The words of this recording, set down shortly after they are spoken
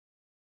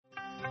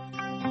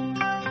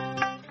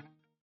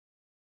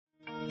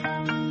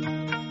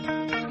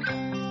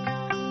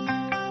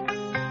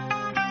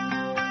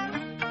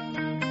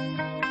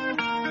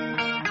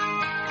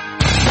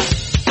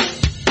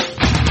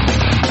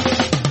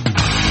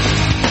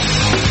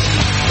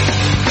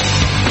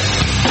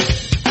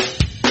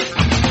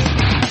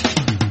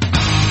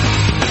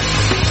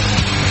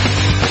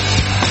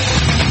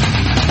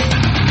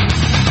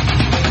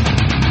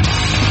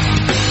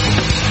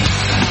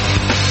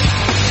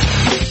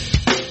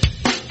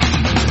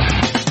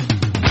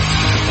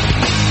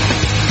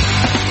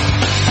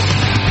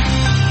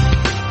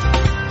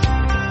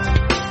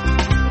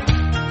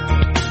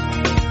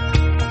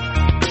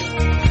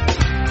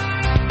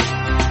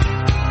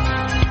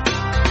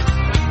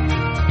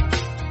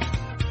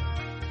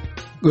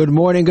Good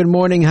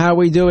morning. How are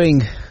we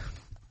doing?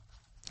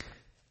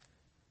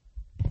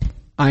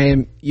 I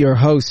am your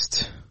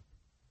host,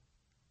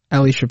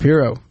 Ali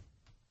Shapiro.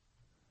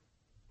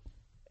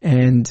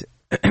 And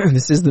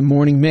this is the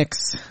Morning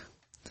Mix.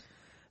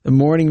 The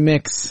Morning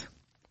Mix.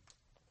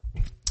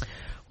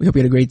 We hope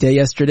you had a great day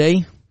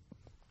yesterday.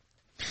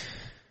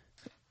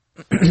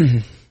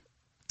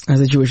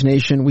 As a Jewish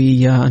nation,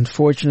 we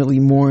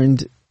unfortunately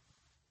mourned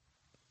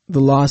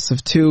the loss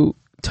of two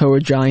Torah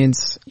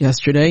giants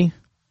yesterday.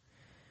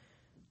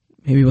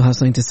 Maybe we'll have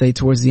something to say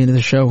towards the end of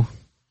the show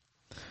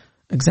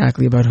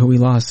exactly about who we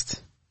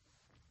lost.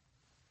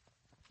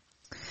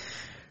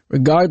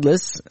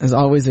 Regardless, as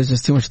always, there's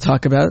just too much to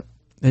talk about.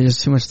 There's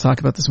just too much to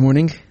talk about this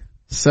morning.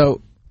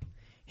 So,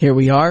 here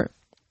we are.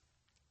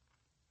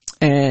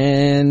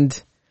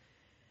 And,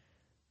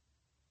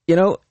 you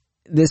know,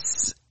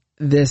 this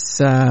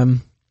GameStop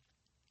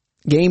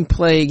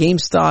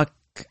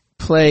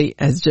play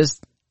has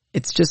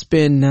it's just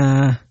been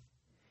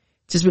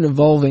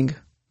evolving.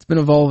 It's been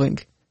evolving.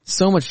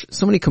 So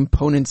many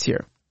components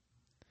here.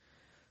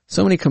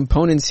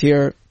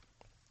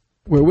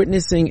 We're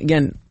witnessing,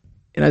 again,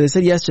 and as I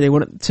said yesterday,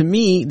 to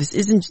me, this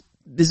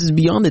is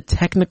beyond the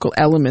technical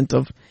element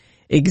of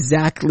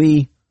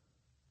exactly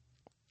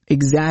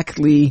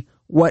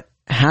what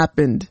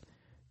happened,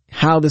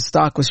 how the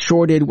stock was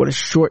shorted, what a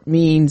short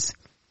means,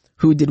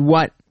 who did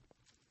what.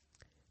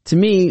 To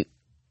me,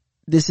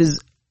 this is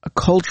a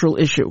cultural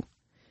issue.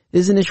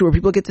 This is an issue where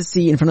people get to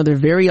see in front of their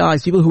very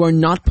eyes, people who are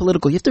not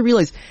political. You have to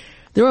realize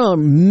there are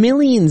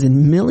millions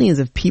and millions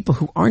of people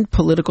who aren't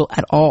political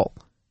at all.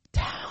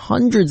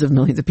 Hundreds of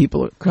millions of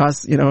people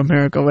across,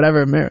 America,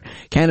 whatever,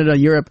 Canada,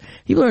 Europe.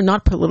 People are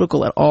not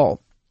political at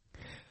all.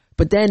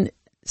 But then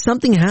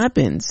something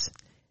happens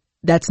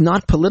that's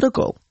not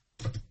political,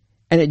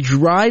 and it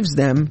drives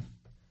them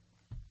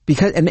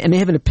because, and they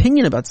have an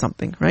opinion about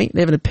something, right?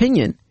 They have an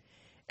opinion,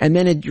 and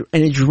then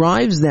it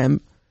drives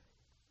them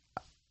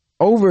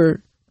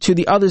over to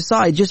the other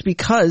side just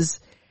because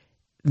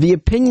the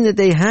opinion that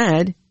they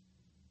had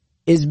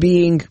is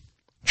being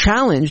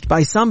challenged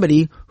by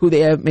somebody who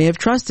they may have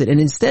trusted.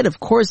 And instead, of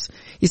course,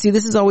 you see,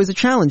 this is always a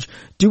challenge.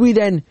 Do we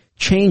then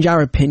change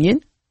our opinion?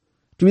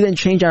 Do we then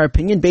change our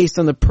opinion based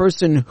on the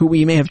person who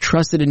we may have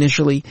trusted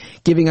initially,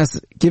 giving us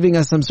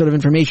some sort of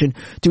information?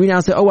 Do we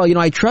now say, oh, well,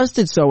 I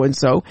trusted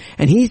so-and-so,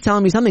 and he's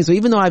telling me something, so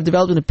even though I've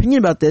developed an opinion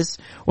about this,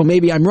 well,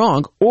 maybe I'm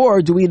wrong.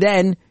 Or do we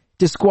then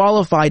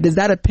disqualify, does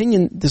that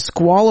opinion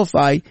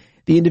disqualify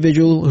the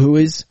individual who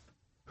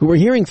we're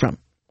hearing from?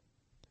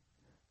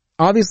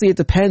 Obviously, it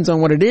depends on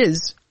what it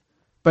is,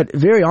 but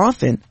very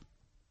often,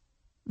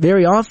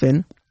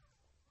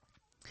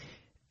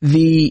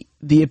 the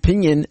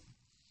opinion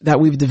that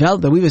we've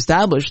developed, that we've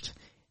established,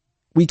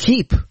 we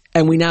keep,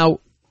 and we now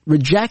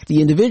reject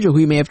the individual who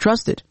we may have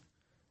trusted.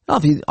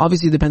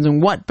 Obviously, it depends on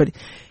what, but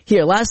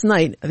here,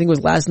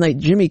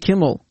 Jimmy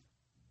Kimmel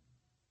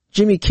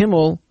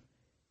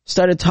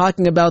started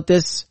talking about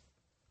this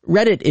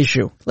Reddit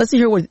issue. Let's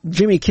hear what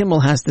Jimmy Kimmel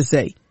has to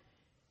say.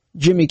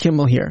 Jimmy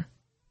Kimmel here.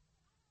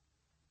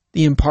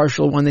 The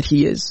impartial one that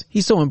he is.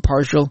 He's so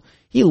impartial.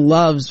 He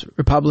loves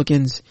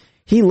Republicans.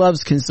 He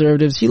loves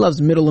conservatives. He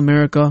loves middle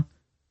America.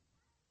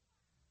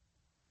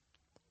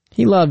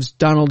 He loves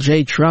Donald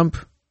J. Trump,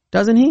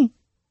 doesn't he?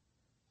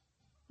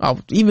 Oh,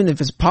 even if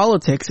it's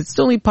politics, it's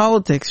still only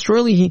politics.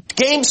 Surely if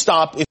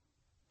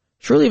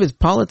it's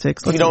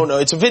politics. If you don't know,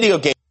 it's a video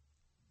game.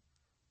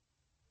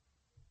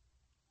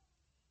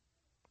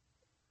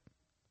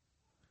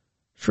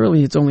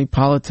 Surely it's only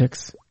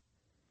politics.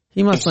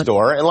 He must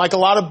store, and like a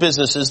lot of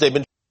businesses, they've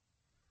been.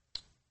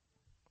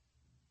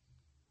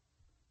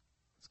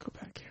 Let's go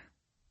back here.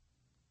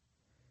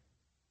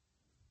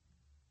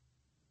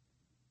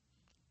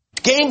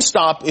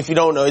 GameStop, if you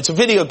don't know, it's a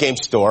video game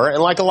store, and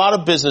like a lot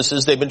of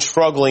businesses, they've been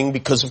struggling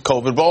because of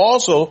COVID, but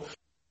also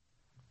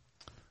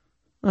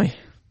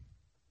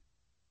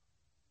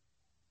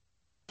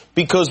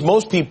because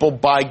most people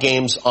buy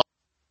games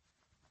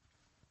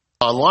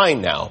online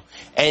now,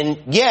 and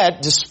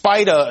yet,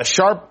 despite a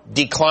sharp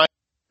decline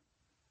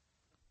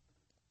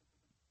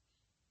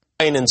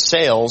in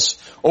sales,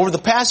 over the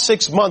past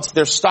 6 months,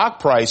 their stock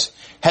price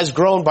has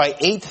grown by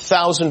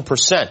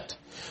 8,000%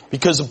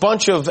 because a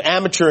bunch of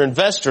amateur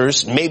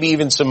investors, maybe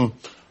even some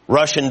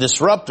Russian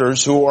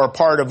disruptors who are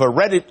part of a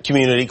Reddit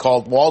community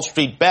called Wall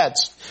Street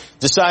Bets,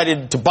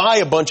 decided to buy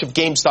a bunch of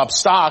GameStop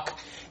stock.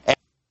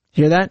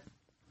 Hear that?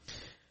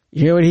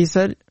 You hear what he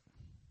said?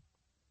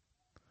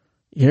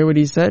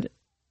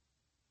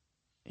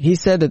 He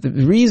said that the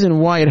reason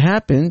why it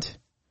happened,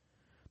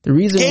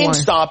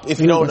 GameStop, if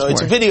you don't know,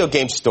 it's a video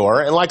game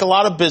store, and like a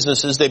lot of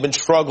businesses, they've been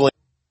struggling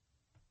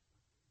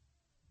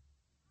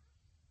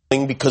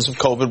because of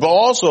COVID, but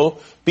also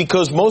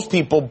because most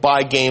people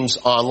buy games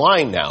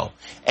online now.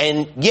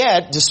 And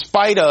yet,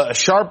 despite a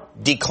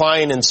sharp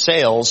decline in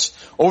sales,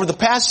 over the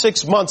past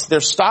 6 months, their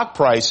stock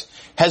price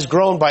has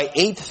grown by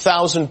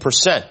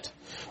 8,000%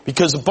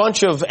 because a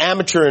bunch of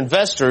amateur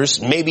investors,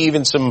 maybe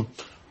even some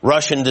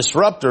Russian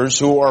disruptors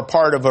who are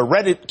part of a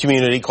Reddit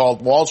community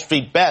called Wall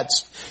Street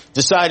Bets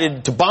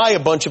decided to buy a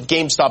bunch of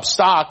GameStop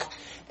stock.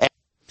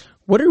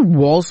 What did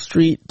Wall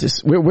Street,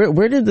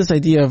 where did this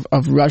idea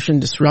of Russian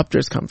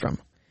disruptors come from?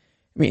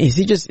 I mean, is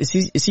he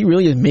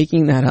really just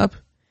making that up?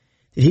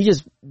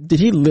 Did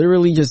he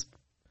literally just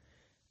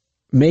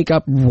make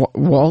up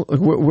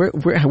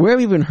where have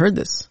we even heard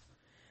this?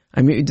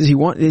 I mean,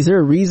 is there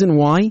a reason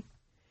why?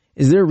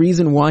 Is there a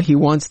reason why he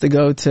wants to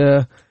go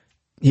to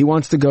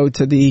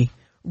the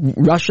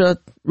Russia?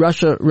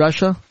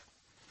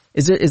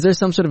 Is there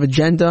some sort of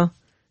agenda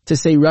to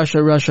say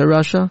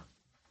Russia?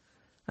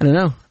 I don't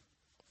know.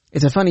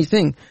 It's a funny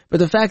thing.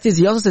 But the fact is,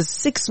 he also says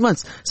 6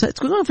 months. So it's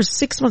going on for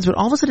 6 months, but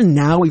all of a sudden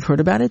now we've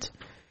heard about it.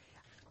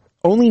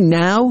 Only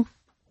now?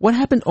 What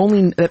happened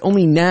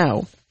only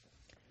now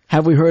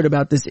have we heard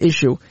about this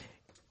issue?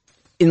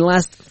 In the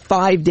last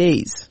 5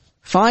 days.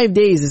 5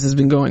 days this has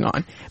been going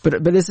on.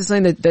 But this is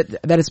something that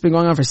it's been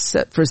going on for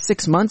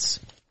 6 months.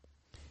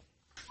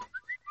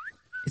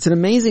 It's an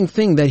amazing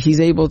thing that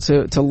he's able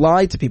to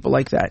lie to people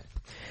like that.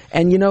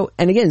 And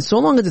and again, so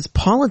long as it's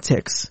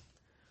politics,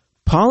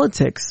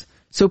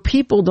 so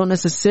people don't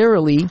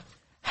necessarily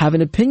have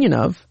an opinion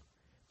of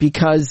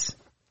because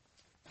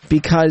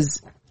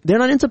they're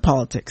not into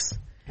politics.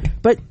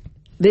 But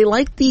they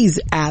like these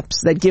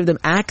apps that give them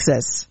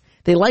access.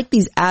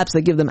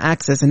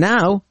 And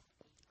now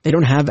they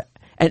don't have,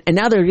 and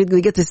now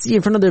they get to see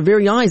in front of their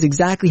very eyes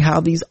exactly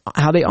how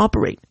they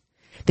operate.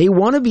 They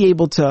want to be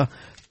able to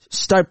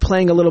start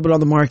playing a little bit on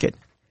the market.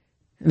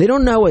 They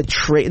don't know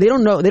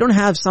they don't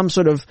have some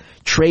sort of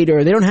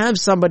trader. They don't have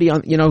somebody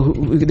on,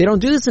 who they don't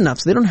do this enough.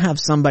 So they don't have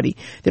somebody.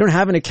 They don't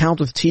have an account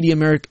with TD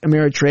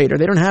Ameritrade, or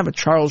they don't have a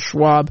Charles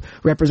Schwab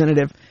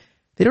representative.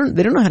 They don't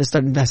know how to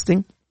start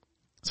investing.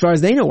 As far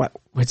as they know,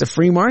 it's a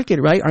free market,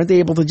 right? Aren't they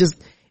able to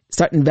just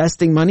start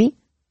investing money?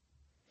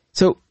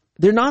 So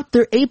they're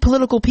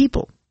apolitical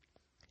people.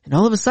 And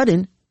all of a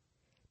sudden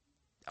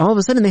they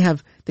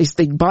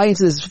buy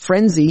into this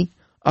frenzy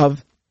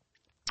of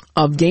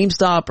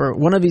GameStop or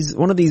one of these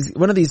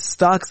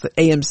stocks, the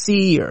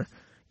AMC or,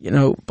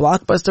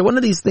 Blockbuster, one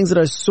of these things that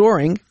are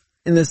soaring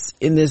in this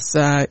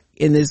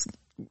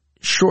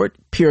short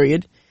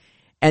period,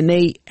 and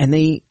they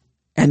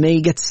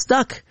get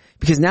stuck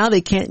because now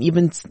they can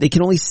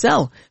only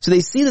sell. So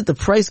they see that the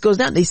price goes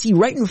down. They see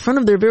right in front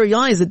of their very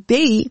eyes that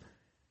they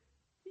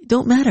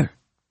don't matter.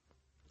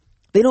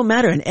 They don't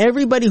matter. And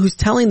everybody who's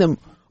telling them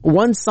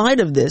one side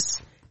of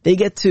this, they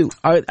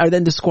are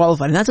then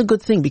disqualified. And that's a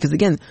good thing, because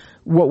again,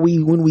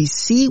 when we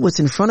see what's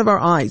in front of our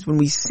eyes, when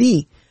we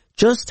see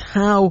just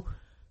how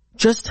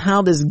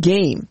this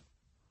game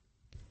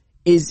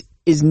we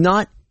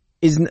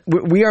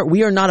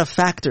are not a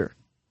factor.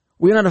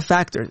 We are not a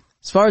factor.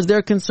 As far as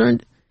they're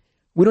concerned,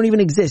 we don't even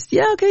exist.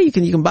 Yeah, okay, you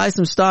can buy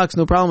some stocks,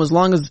 no problem, as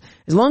long as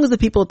the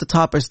people at the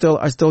top are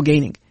still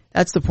gaining.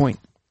 That's the point.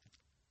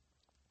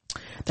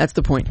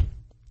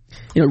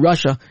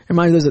 Russia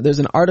reminds us that there's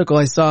an article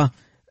I saw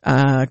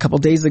a couple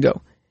days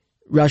ago.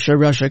 Russia.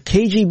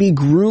 KGB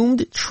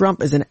groomed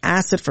Trump as an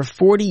asset for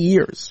 40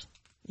 years.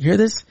 You hear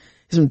this?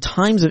 This is from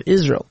Times of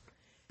Israel.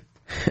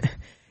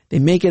 They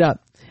make it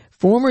up.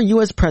 Former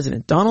U.S.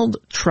 President Donald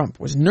Trump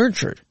was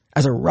nurtured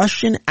as a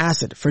Russian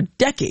asset for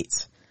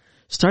decades.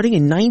 Starting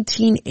in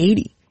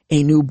 1980,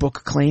 a new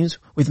book claims,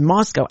 with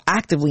Moscow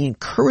actively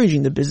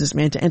encouraging the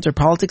businessman to enter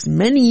politics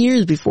many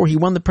years before he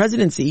won the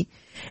presidency,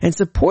 and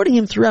supporting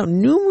him throughout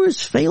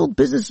numerous failed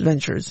business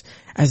ventures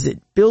as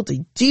it built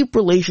a deep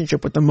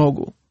relationship with the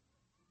mogul.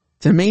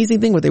 It's an amazing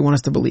thing what they want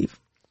us to believe.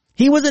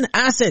 He was an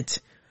asset.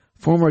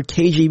 Former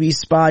KGB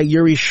spy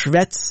Yuri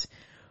Shvets,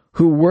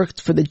 who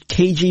worked for the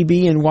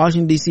KGB in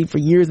Washington, D.C. for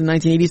years in the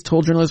 1980s,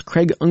 told journalist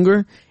Craig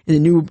Unger in the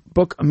new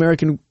book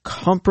American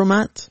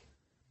Compromat.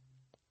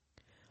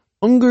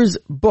 Unger's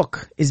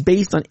book is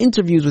based on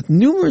interviews with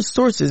numerous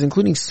sources,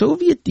 including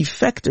Soviet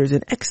defectors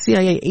and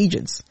ex-CIA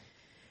agents.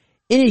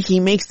 In it, he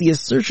makes the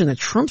assertion that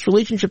Trump's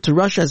relationship to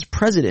Russia as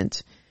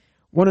president,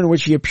 one in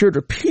which he appeared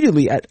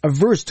repeatedly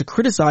averse to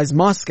criticize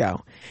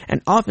Moscow,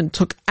 and often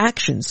took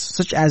actions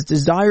such as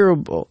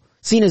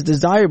seen as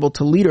desirable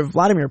to leader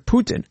Vladimir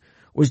Putin,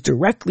 was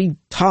directly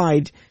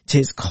tied to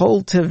his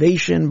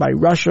cultivation by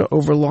Russia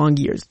over long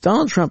years.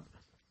 Donald Trump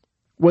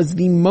was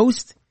the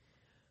most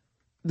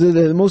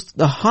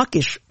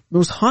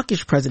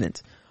hawkish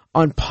president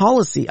on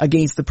policy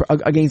against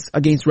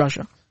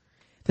Russia.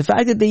 The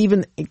fact that they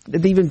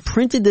even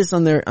printed this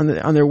on their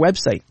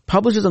website,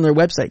 published it on their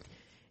website,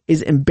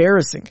 is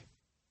embarrassing.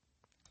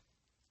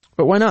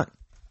 But why not?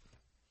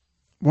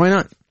 Why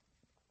not?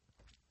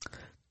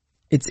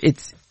 It's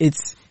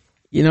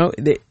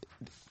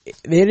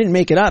they didn't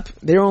make it up.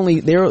 They're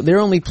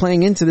only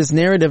playing into this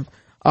narrative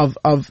of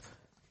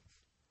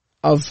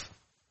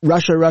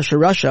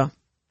Russia.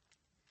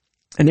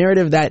 A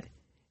narrative that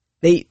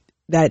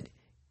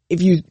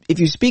if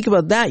you speak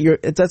about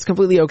that's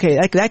completely okay.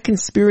 That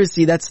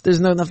conspiracy, there's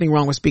nothing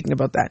wrong with speaking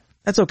about that.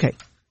 That's okay.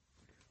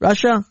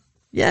 Russia?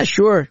 Yeah,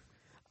 sure.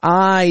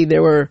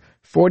 There were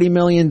 $40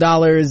 million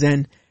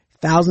and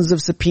thousands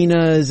of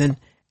subpoenas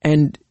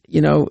and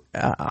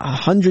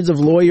hundreds of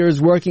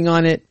lawyers working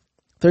on it,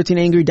 13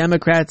 angry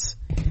Democrats.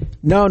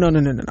 No.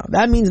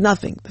 That means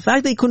nothing. The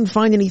fact they couldn't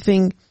find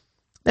anything,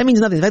 that means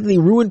nothing. The fact that they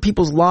ruined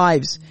people's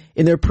lives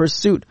in their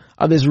pursuit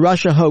of this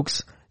Russia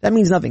hoax, that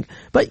means nothing.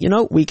 But,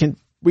 we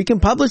can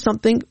publish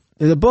something.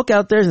 There's a book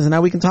out there, so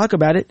now we can talk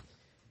about it.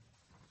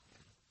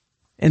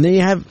 And there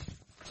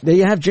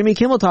you have Jimmy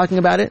Kimmel talking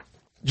about it.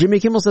 Jimmy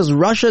Kimmel says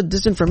Russia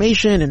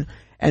disinformation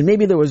and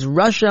maybe there was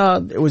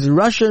Russia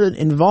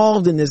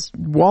involved in this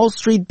Wall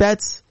Street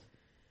bets.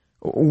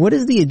 What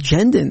is the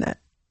agenda in that?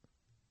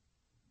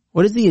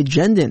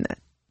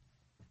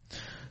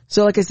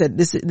 So like I said,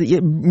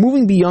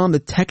 moving beyond the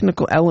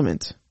technical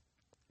element,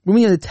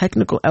 moving on the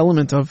technical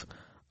element of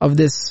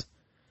this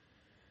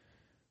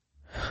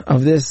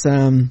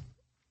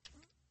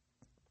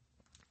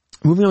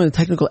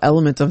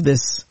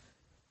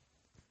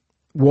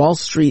Wall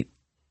Street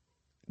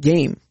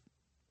game,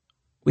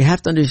 we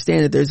have to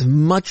understand that there's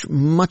much,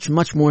 much,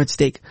 much more at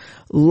stake.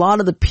 A lot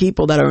of the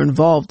people that are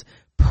involved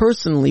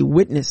personally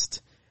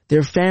witnessed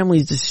their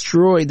families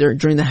destroyed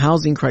during the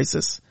housing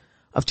crisis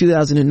of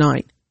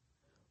 2009,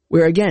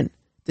 where again,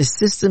 the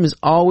system is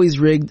always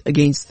rigged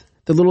against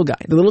the little guy.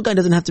 The little guy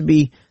doesn't have to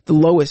be the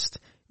lowest.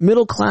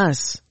 Middle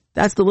class,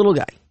 that's the little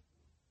guy.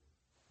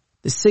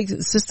 The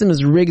system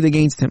is rigged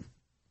against him.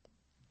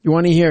 You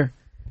want to hear?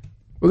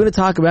 We're going to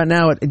talk about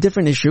now a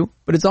different issue,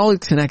 but it's all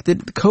connected.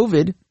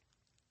 COVID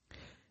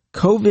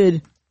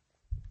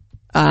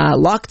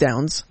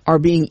lockdowns are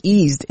being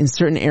eased in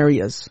certain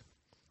areas.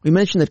 We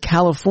mentioned that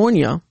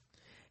California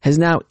has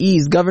now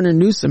eased. Governor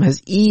Newsom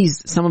has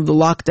eased some of the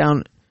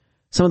lockdown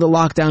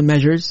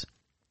measures.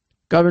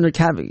 Governor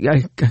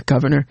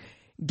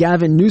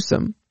Gavin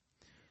Newsom.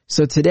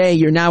 So today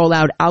you're now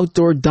allowed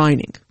outdoor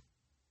dining.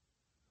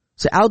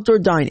 So outdoor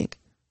dining.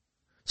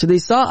 So they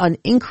saw an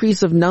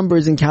increase of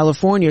numbers in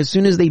California as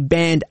soon as they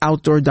banned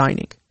outdoor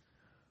dining.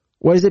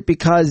 Was it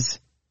because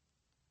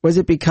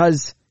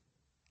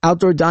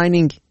outdoor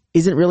dining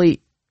isn't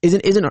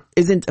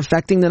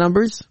affecting the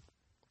numbers?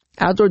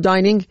 Outdoor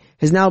dining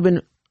has now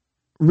been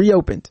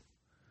reopened.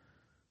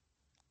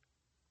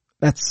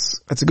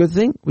 That's a good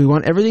thing. We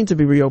want everything to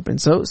be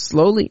reopened. So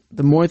slowly,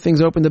 the more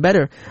things open, the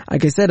better.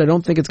 Like I said, I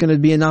don't think it's going to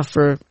be enough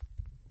for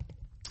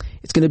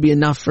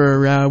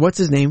what's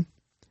his name?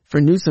 For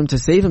Newsom to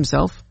save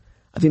himself.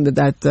 I think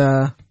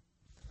that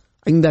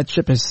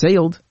ship has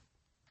sailed.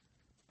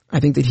 I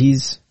think that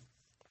he's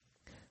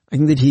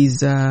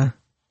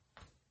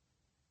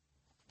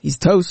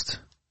toast.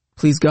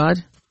 Please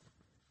God.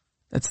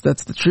 That's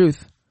the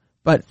truth.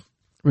 But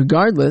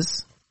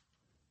regardless,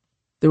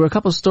 there were a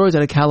couple of stories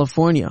out of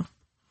California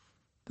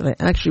that I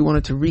actually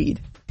wanted to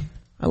read.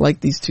 I like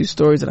these two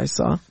stories that I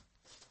saw.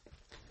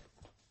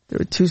 There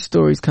were two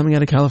stories coming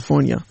out of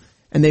California,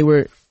 and they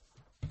were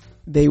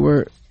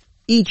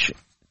each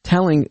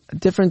telling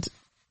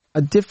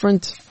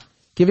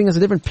giving us a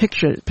different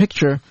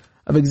picture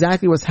of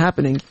exactly what's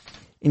happening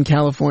in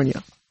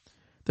California.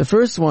 The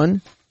first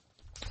one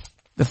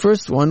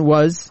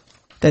was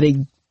that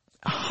a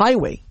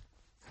highway,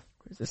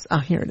 where's this?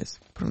 Here it is.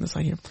 Put on this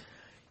side here.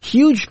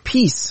 Huge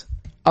piece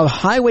of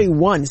Highway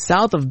 1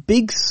 south of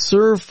Big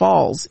Sur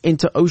Falls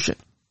into ocean.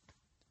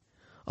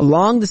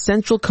 Along the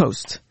Central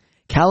Coast,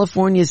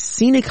 California's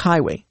scenic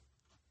highway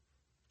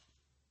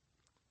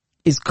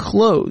is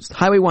closed.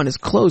 Highway 1 is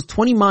closed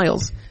 20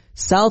 miles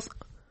south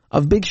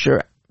of Big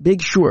Sur,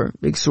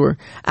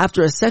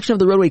 after a section of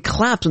the roadway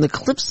collapsed and the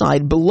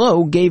cliffside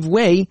below gave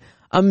way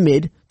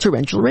amid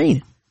torrential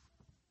rain.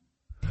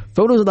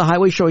 Photos of the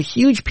highway show a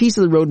huge piece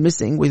of the road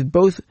missing, with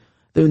both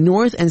the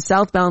north and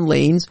southbound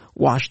lanes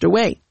washed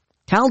away.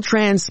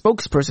 Caltrans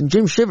spokesperson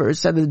Jim Shivers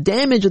said the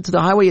damage to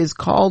the highway is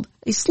called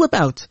a slip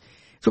out.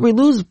 So we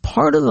lose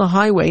part of the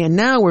highway, and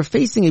now we're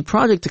facing a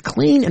project to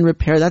clean and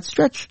repair that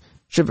stretch,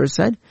 Shivers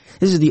said.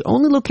 This is the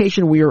only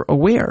location we are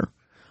aware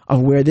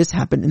of where this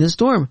happened in the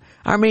storm.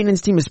 Our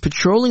maintenance team is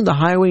patrolling the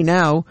highway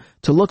now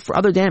to look for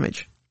other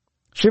damage.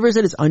 Shivers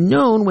said it's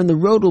unknown when the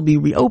road will be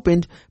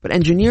reopened, but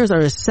engineers are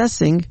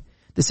assessing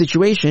the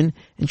situation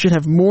and should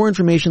have more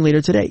information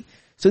later today.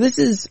 So this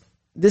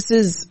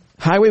is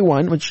Highway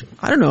 1, which,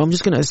 I don't know, I'm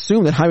just going to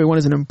assume that Highway 1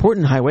 is an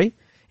important highway.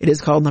 It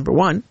is called number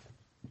 1.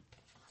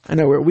 I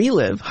know where we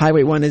live,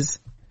 Highway 1 is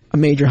a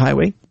major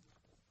highway.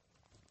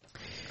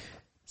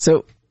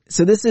 So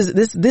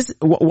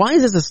why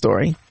is this a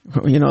story?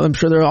 I'm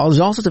sure there's all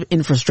sorts of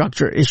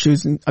infrastructure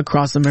issues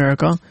across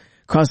America,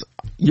 across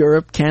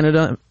Europe,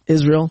 Canada,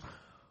 Israel.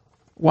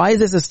 Why is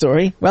this a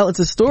story? Well, it's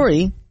a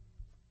story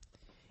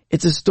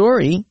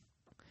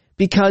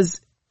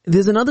because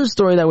there's another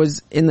story that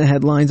was in the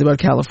headlines about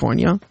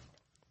California.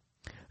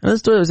 And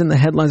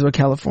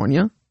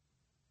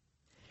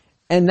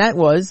that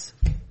was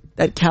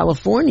that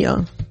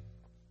California,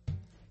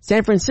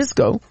 San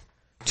Francisco,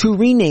 to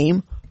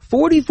rename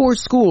 44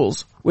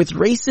 schools with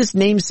racist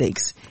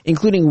namesakes,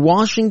 including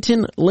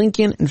Washington,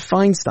 Lincoln, and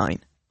Feinstein.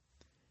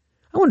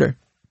 I wonder,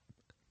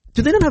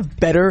 do they not have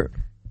better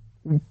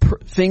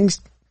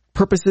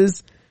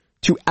purposes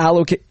to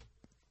allocate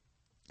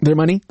their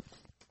money?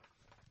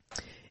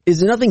 Is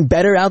there nothing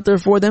better out there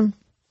for them?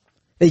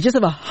 They just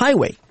have a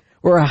highway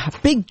where a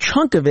big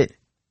chunk of it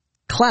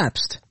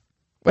collapsed.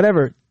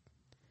 Whatever.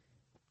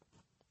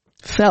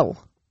 Fell.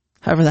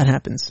 However that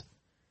happens.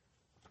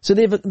 So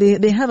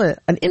they have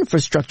an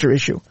infrastructure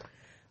issue.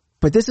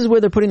 But this is where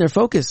they're putting their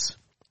focus.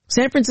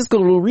 San Francisco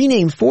will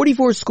rename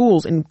 44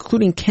 schools,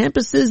 including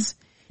campuses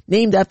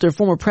named after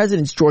former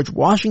presidents George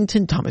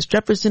Washington, Thomas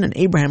Jefferson, and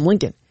Abraham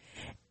Lincoln.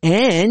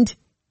 And,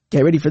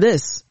 get ready for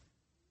this,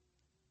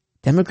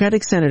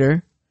 Democratic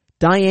Senator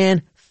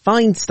Dianne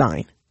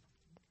Feinstein.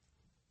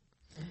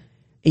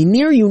 A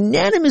near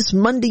unanimous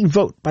Monday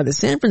vote by the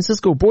San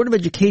Francisco Board of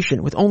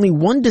Education with only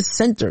one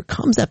dissenter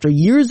comes after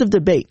years of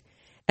debate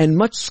and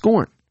much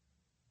scorn,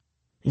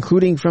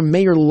 including from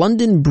Mayor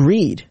London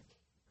Breed.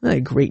 That's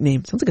a great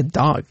name. Sounds like a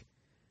dog.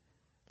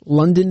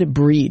 London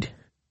Breed.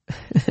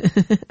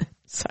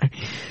 Sorry.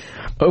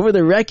 Over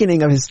the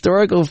reckoning of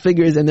historical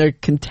figures and their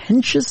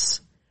contentious,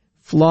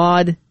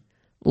 flawed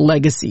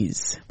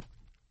legacies.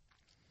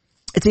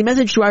 It's a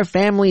message to our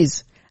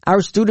families, our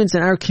students,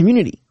 and our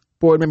community,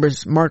 board member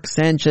Mark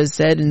Sanchez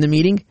said in the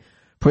meeting.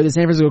 Per the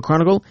San Francisco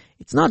Chronicle,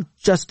 it's not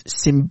just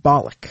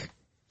symbolic.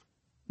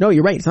 No,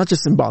 you're right. It's not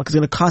just symbolic. It's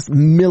going to cost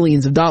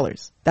millions of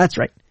dollars. That's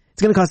right.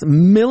 It's going to cost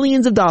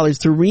millions of dollars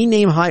to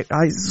rename high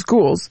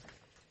schools.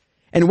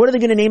 And what are they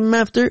going to name them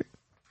after?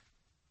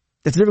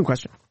 That's a different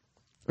question.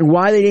 And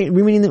why are they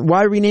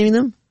renaming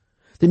them?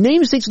 The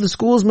namesakes of the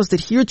schools must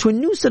adhere to a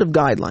new set of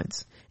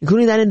guidelines,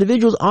 including that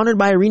individuals honored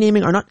by a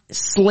renaming are not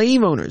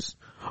slave owners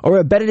or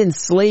abetted in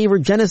slave or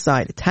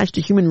genocide attached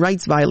to human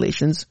rights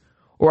violations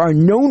or are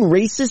known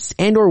racists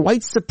and or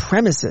white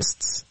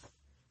supremacists.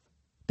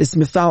 This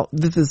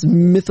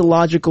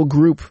mythological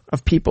group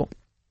of people.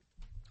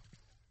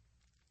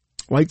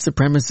 White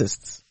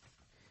supremacists.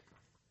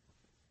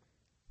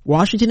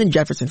 Washington and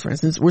Jefferson, for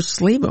instance, were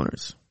slave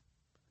owners.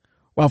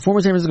 While former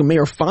San Francisco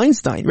Mayor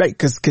Feinstein, right,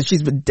 because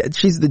she's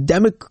the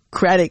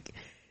Democratic,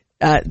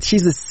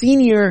 she's the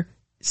senior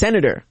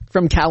senator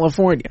from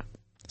California.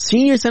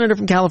 Senior senator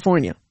from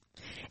California.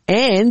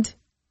 And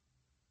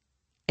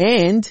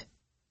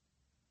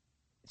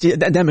she's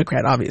a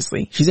Democrat,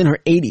 obviously. She's in her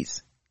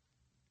 80s.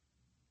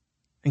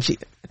 I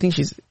think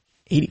she's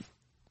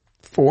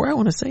 84, I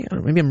want to say. I don't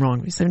know, maybe I'm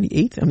wrong.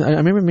 78? I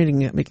remember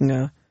making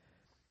a,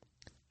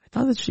 I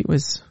thought that she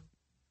was,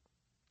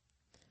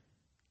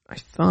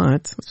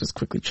 let's just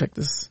quickly check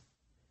this.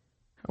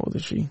 How old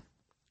is she?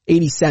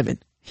 87.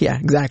 Yeah,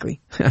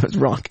 exactly. I was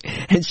wrong.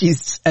 And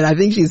I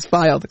think she's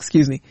filed,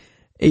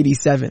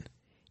 87.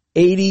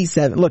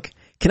 87. Look,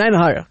 can I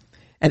hire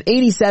at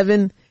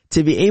 87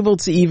 to be able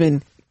to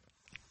even,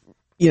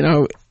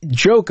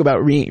 joke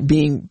about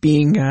being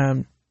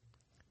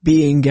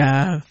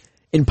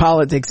in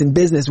politics and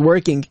business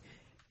working.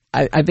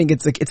 I think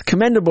it's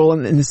commendable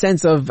in the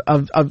sense of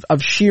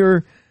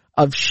sheer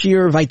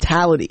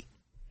vitality,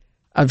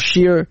 of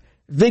sheer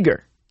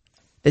vigor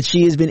that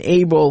she has been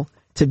able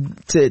to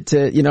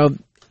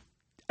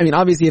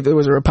obviously if it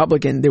was a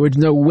Republican, there was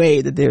no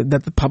way that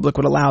the public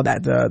would allow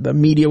that. The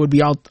media would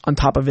be all on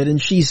top of it,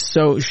 and she's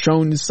so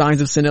shown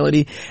signs of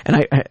senility. And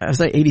I was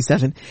like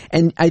 87,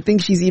 and I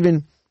think she's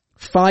even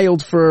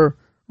filed for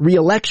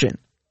re-election.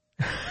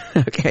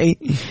 Okay.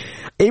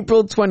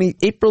 April 13th,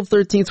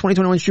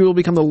 2021, she will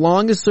become the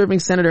longest serving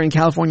senator in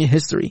California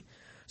history,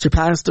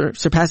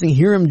 surpassing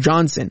Hiram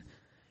Johnson.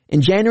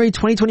 In January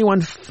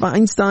 2021,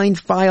 Feinstein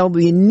filed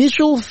the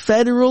initial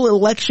Federal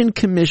Election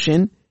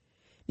Commission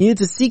needed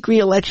to seek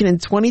re-election in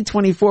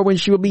 2024 when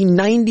she will be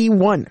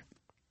 91.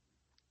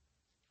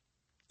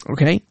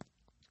 Okay.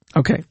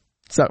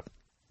 So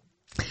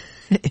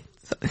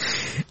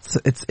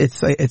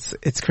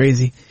it's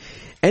crazy.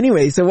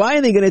 Anyway, so why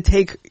are they going to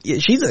take?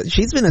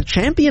 She's been a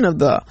champion of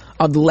the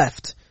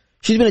left.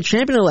 She's been a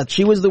champion of the left.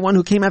 She was the one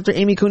who came after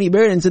Amy Coney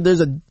Barrett and said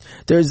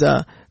there's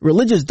a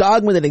religious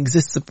dogma that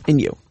exists in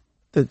you.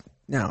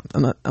 Now,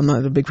 I'm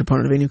not a big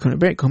proponent of Amy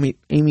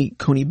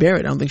Coney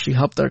Barrett. I don't think she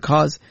helped our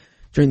cause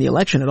during the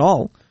election at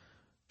all.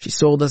 She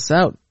sold us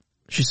out.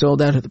 She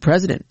sold out to the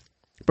president.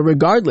 But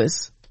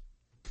regardless,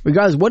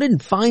 what did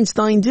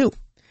Feinstein do?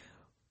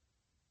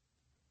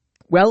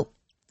 Well,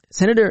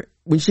 Senator,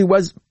 when she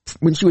was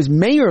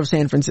mayor of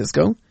San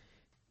Francisco,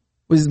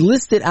 was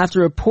listed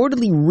after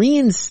reportedly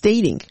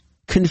reinstating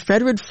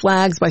Confederate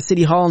flags by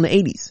City Hall in the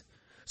 80s.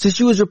 So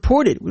she was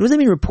reported. What does that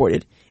mean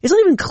reported? It's not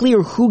even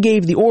clear who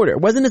gave the order. It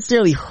wasn't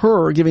necessarily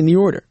her giving the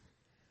order.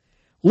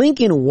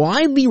 Lincoln,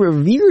 widely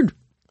revered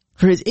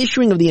for his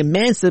issuing of the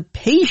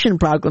Emancipation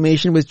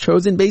Proclamation, was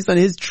chosen based on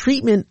his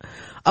treatment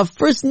of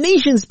First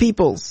Nations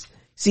peoples.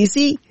 So you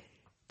see,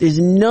 there's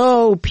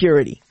no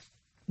purity.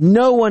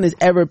 No one is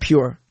ever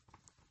pure.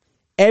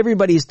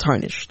 Everybody is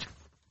tarnished.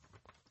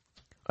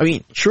 I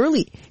mean,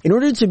 surely, in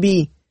order to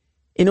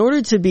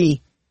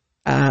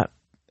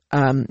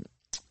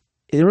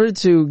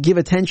give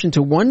attention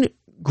to one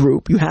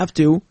group, you have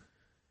to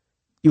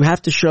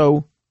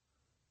show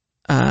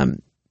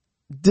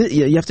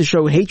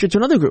hatred to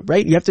another group,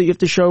 right? You have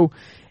to show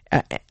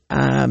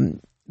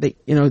the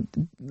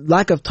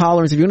lack of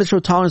tolerance. If you're going to show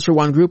tolerance for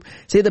one group,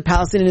 say the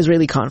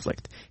Palestinian-Israeli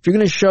conflict. If you're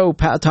going to show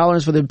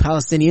tolerance for the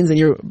Palestinians,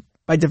 then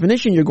by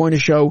definition, you're going to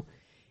show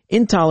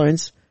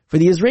intolerance for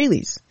the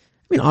Israelis. I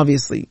mean,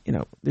 obviously,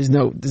 there's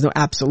no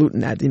absolute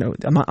in that.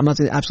 I'm not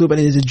saying absolute, but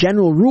it is a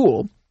general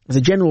rule. As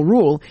a general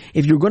rule,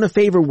 if you're going to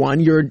favor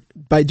one,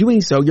 by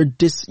doing so, you're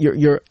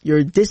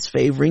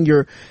disfavoring,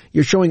 you're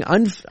showing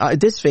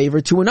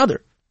disfavor to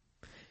another.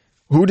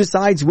 Who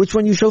decides which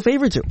one you show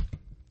favor to?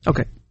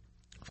 Okay.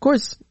 Of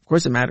course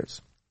it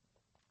matters.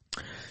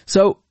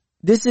 So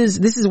this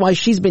is why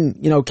she's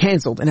been,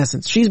 canceled in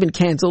essence. She's been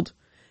canceled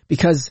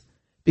because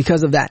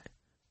of that.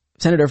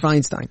 Senator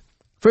Feinstein.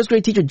 First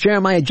grade teacher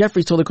Jeremiah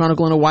Jeffries told the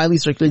Chronicle in a widely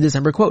circulated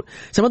December quote,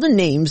 some other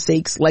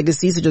namesakes,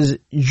 legacies such as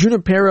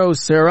Junipero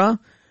Serra,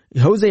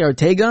 Jose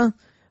Ortega,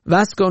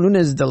 Vasco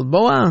Nunez del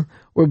Boa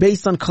were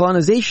based on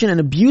colonization and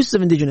abuse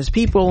of indigenous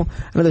people.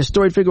 Another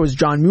storied figure was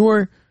John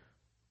Muir.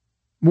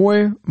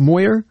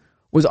 Moyer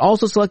was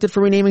also selected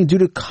for renaming due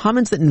to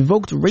comments that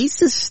invoked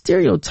racist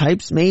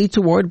stereotypes made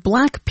toward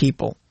black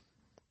people.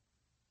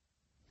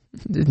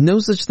 There's no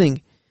such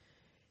thing.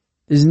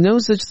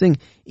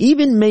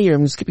 Even Mayor,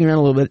 I'm skipping around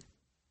a little bit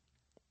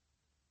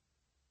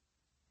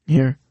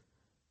here.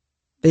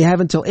 They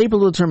have until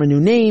April to determine new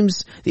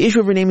names. The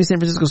issue of renaming San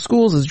Francisco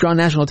schools has drawn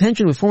national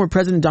attention, with former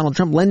President Donald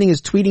Trump lending his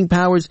tweeting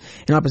powers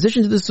in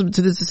opposition to this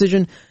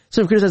decision.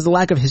 Some have criticized the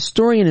lack of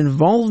historian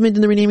involvement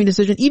in the renaming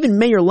decision. Even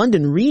Mayor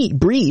London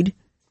Breed,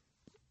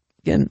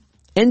 again,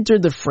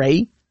 entered the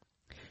fray,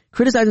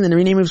 criticizing the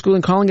renaming of school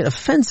and calling it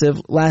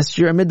offensive last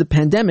year amid the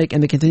pandemic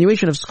and the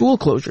continuation of school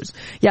closures.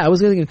 Yeah, I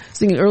was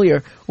thinking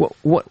earlier,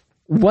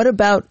 what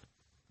about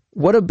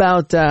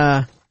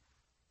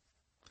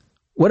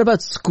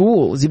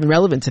school is even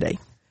relevant today?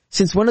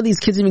 Since when are these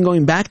kids even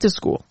going back to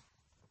school?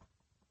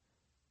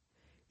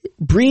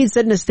 Breed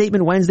said in a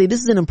statement Wednesday, this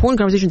is an important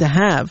conversation to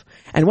have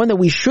and one that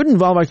we should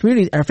involve our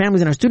communities, our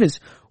families, and our students.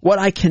 What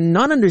I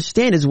cannot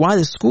understand is why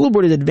the school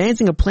board is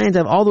advancing a plan to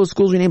have all those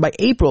schools renamed by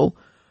April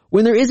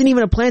when there isn't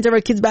even a plan to have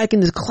our kids back in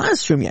this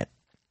classroom yet.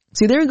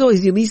 See, there you go.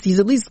 He's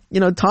at least,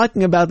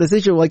 talking about this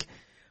issue. Like,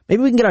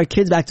 maybe we can get our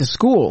kids back to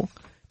school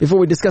before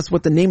we discuss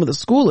what the name of the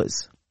school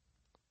is.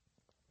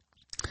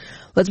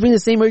 Let's bring the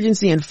same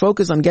urgency and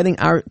focus on getting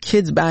our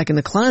kids back in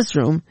the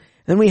classroom.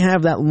 Then we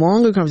have that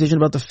longer conversation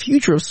about the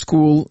future of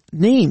school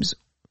names.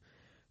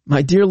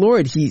 My dear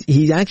Lord,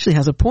 he actually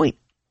has a point.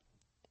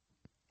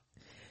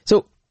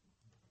 So,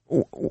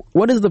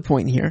 what is the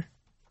point here?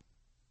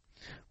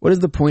 What is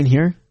the point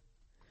here?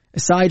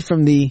 Aside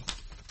from the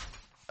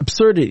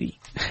absurdity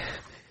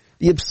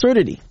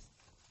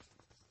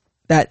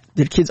that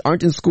their kids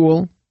aren't in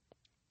school,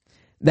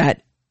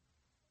 that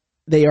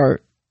they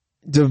are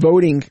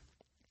devoting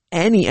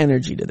any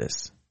energy to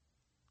this,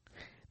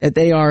 that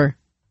they are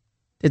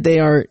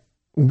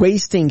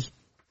wasting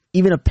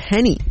even a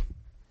penny,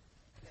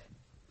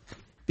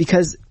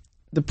 because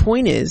the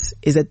point is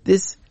that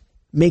this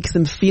makes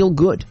them feel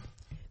good.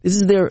 This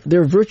is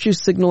their virtue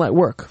signal at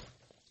work.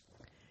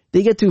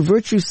 They get to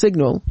virtue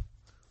signal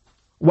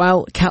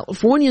while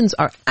Californians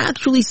are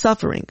actually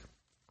suffering.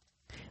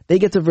 They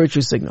get to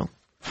virtue signal.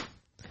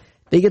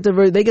 They get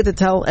to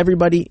tell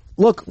everybody,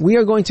 look, we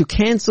are going to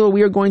cancel,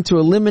 we are going to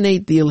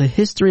eliminate the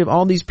history of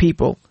all these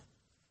people.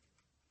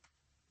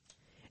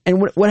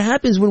 And what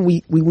happens when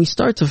we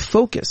start to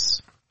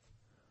focus,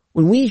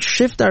 when we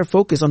shift our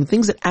focus on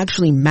things that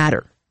actually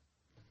matter,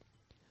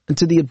 and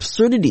to the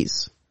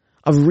absurdities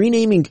of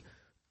renaming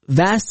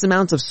vast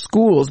amounts of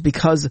schools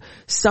because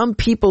some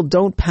people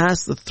don't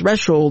pass the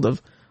threshold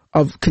of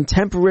the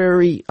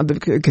contemporary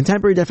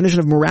definition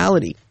of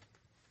morality.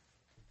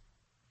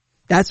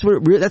 That's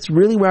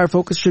really where our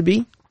focus should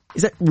be?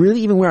 Is that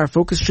really even where our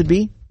focus should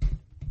be?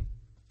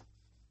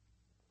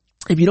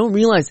 If you don't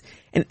realize,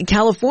 and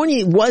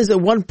California was at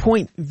one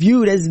point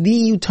viewed as the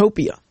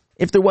utopia,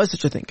 if there was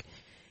such a thing.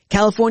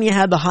 California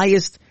had the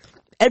highest,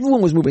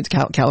 everyone was moving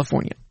to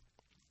California.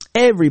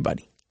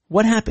 Everybody.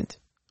 What happened?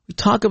 We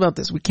talk about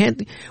this.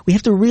 We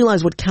have to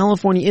realize what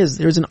California is.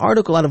 There's an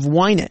article out of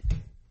Ynet.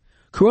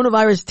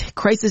 Coronavirus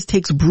crisis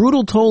takes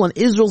brutal toll on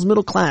Israel's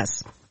middle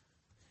class.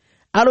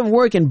 Out of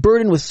work and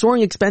burdened with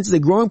soaring expenses, a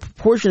growing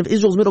proportion of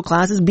Israel's middle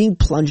class is being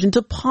plunged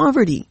into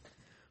poverty.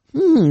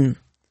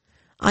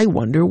 I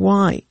wonder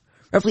why.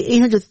 Roughly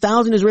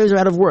 800,000 Israelis are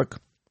out of work.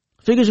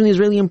 Figures from the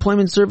Israeli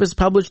Employment Service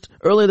published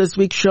earlier this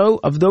week show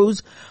of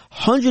those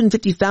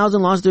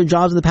 150,000 lost their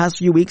jobs in the past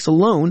few weeks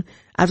alone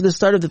after the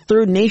start of the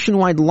third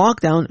nationwide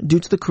lockdown due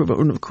to the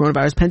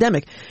coronavirus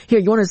pandemic. Here,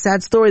 you want a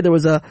sad story? There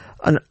was this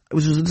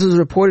was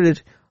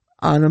reported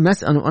on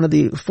one of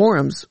the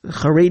forums,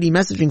 Haredi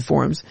messaging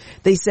forums.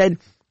 They said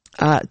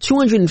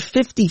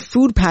 250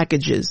 food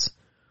packages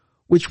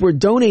which were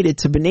donated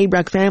to Bnei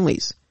Brak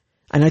families,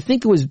 and I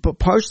think it was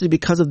partially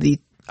because of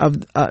it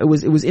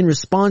was in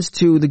response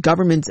to the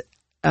government's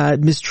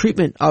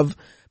mistreatment of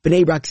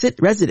Bnei Brak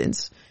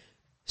residents.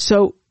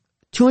 So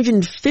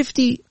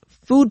 250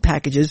 food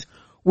packages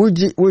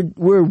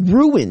were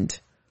ruined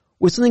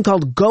with something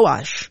called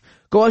gouache.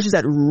 Gouache is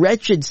that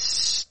wretched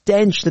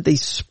stench that they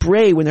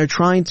spray when they're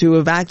trying to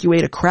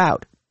evacuate a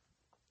crowd.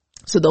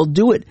 So they'll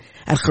do it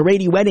at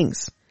Haredi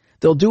weddings.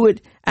 They'll do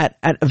it at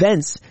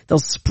events. They'll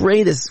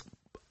spray this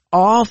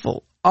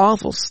awful,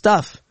 awful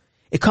stuff.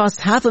 It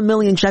costs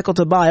 500,000 shekel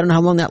to buy. I don't know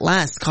how long that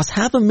lasts. It costs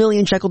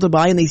 500,000 shekel to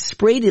buy, and they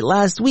sprayed it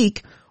last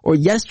week or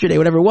yesterday,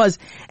 whatever it was,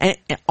 and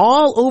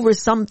all over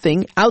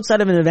something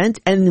outside of an event,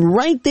 and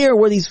right there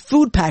were these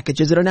food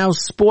packages that are now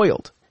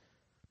spoiled.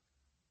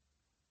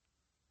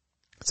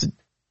 It's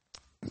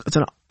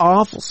an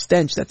awful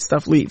stench that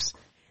stuff leaves.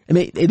 And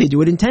they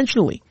do it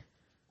intentionally.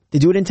 They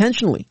do it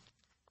intentionally.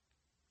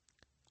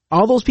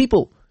 All those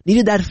people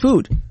needed that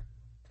food.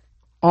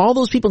 All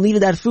those people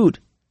needed that food.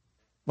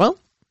 Well,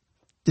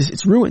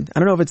 it's ruined. I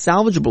don't know if it's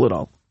salvageable at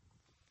all.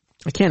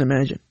 I can't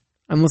imagine.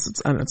 Unless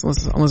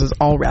it's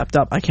all wrapped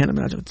up. I can't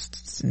imagine.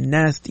 It's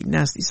nasty,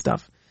 nasty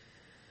stuff.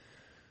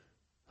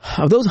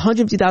 Of those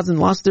 150,000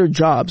 lost their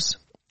jobs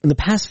in the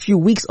past few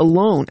weeks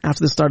alone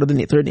after the start of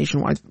the third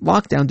nationwide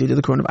lockdown due to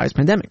the coronavirus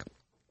pandemic.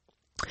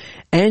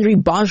 Andriy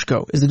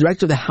Boshko is the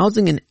director of the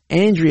Housing of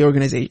Andriy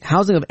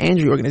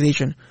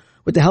organization.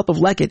 With the help of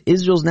Leket,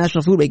 Israel's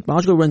national food bank,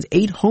 Boshko runs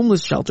 8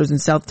 homeless shelters in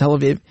South Tel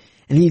Aviv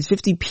and feeds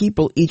 50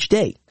 people each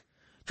day.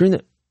 During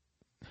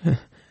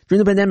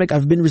the pandemic,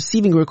 I've been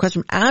receiving requests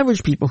from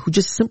average people who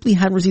just simply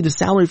haven't received a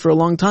salary for a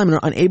long time and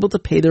are unable to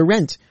pay their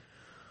rent.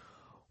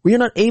 We are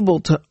not able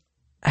to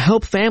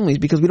help families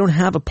because we don't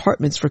have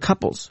apartments for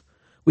couples.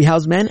 We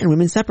house men and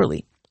women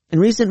separately. In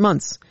recent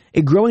months,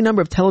 a growing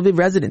number of Tel Aviv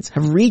residents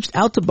have reached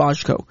out to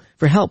Boshko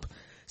for help.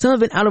 Some have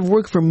been out of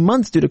work for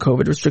months due to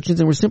COVID restrictions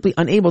and were simply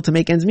unable to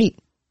make ends meet.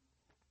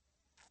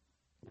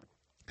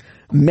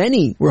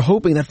 Many were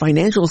hoping that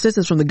financial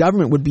assistance from the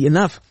government would be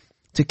enough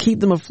to keep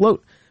them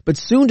afloat, but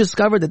soon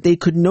discovered that they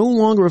could no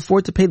longer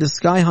afford to pay the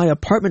sky-high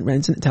apartment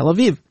rents in Tel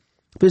Aviv.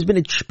 There's been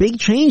a big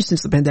change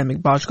since the pandemic,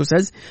 Boshko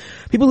says.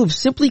 People who've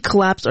simply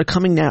collapsed are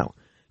coming now.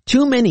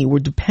 Too many were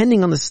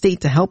depending on the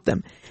state to help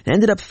them and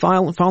ended up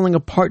falling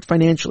apart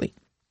financially.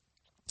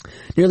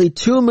 Nearly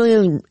 2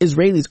 million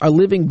Israelis are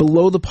living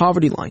below the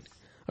poverty line,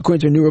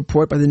 according to a new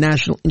report by the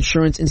National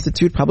Insurance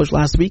Institute published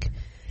last week.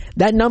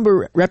 That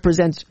number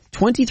represents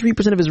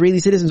 23% of Israeli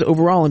citizens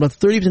overall and about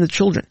 30% of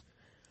children.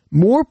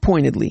 More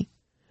pointedly,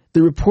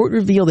 the report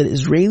revealed that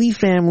Israeli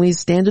families'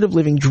 standard of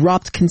living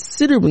dropped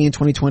considerably in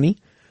 2020,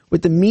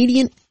 with the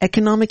median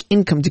economic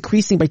income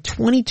decreasing by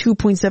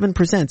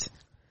 22.7%.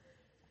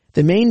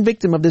 The main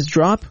victim of this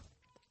drop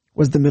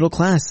was the middle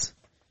class.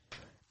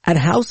 At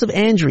House of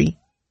Andriy,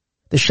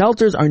 the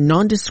shelters are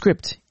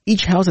nondescript.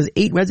 Each house has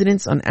 8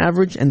 residents on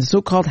average, and the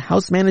so-called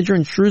house manager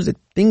ensures that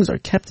things are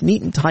kept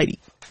neat and tidy.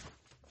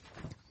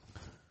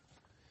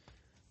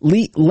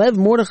 Lev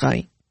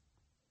Mordechai,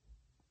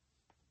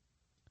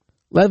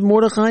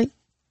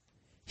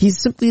 he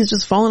simply has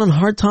just fallen on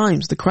hard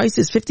times. The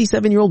crisis,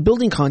 57-year-old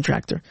building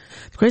contractor.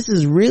 The crisis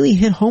has really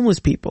hit homeless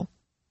people.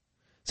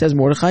 Says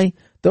Mordechai,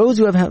 those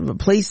who have a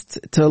place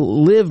to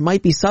live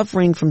might be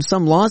suffering from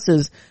some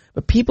losses,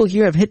 but people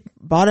here have hit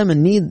bottom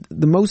and need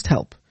the most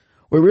help.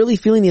 We're really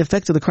feeling the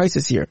effects of the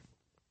crisis here.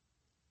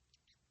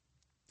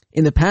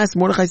 In the past,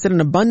 Mordechai said an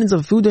abundance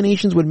of food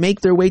donations would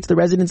make their way to the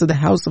residents of the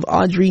House of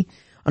Andriy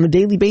on a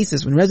daily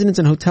basis. When residents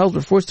and hotels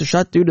were forced to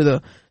shut due to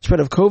the spread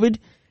of COVID,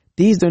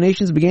 these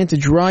donations began to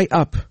dry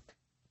up.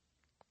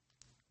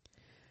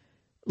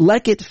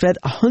 Leket fed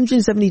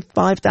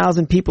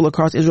 175,000 people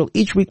across Israel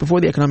each week before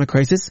the economic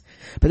crisis,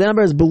 but the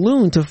number has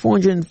ballooned to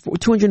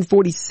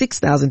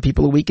 246,000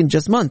 people a week in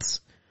just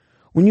months.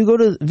 When you go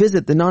to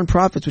visit the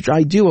nonprofits, which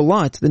I do a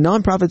lot, the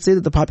nonprofits say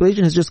that the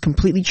population has just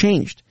completely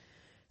changed,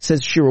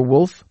 says Shira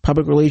Wolf,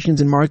 public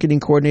relations and marketing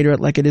coordinator at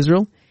Leket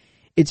Israel.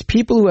 It's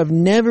people who have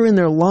never in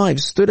their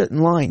lives stood in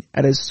line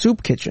at a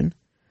soup kitchen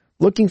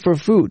looking for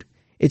food.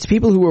 It's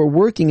people who are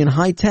working in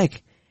high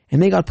tech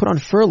and they got put on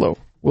furlough,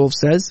 Wolf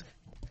says.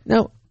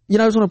 Now, I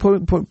just want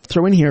to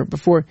throw in here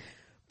before,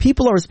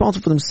 people are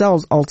responsible for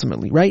themselves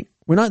ultimately, right?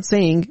 We're not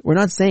saying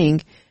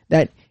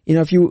that,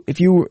 if you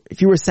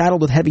were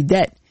saddled with heavy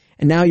debt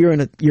and now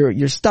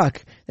you're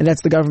stuck, and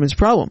that's the government's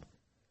problem.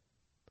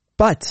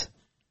 But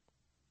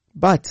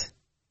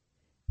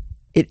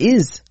it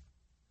is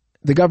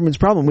the government's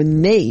problem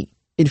when they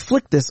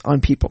inflict this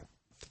on people.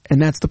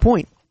 And that's the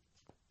point.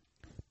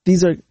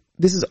 This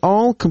is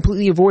all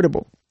completely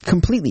avoidable.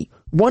 Completely.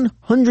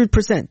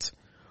 100%.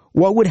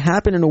 What would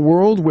happen in a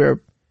world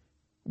where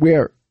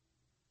the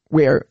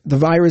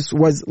virus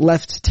was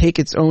left to take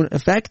its own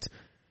effect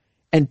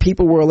and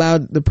people were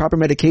allowed the proper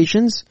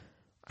medications?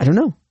 I don't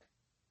know.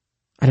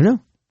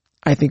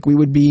 I think we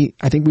would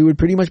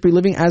pretty much be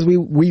living as we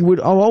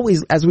would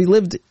always, as we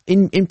lived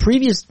in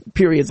previous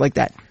periods like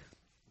that.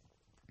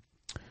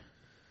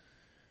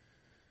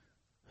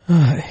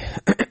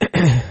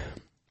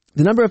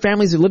 The number of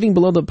families living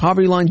below the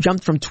poverty line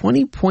jumped from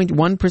 20.1%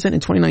 in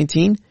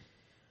 2019,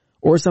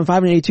 or some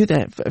 582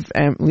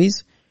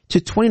 families, to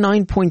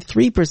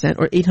 29.3%,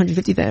 or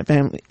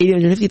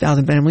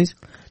 850,000 families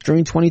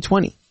during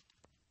 2020.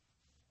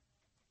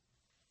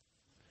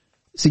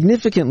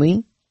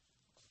 Significantly,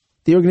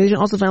 The organization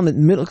also found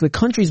that the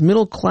country's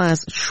middle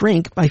class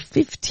shrank by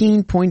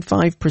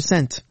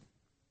 15.5%.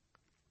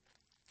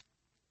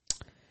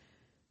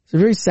 It's a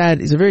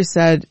very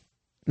sad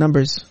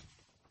numbers.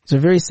 These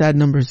are very sad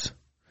numbers.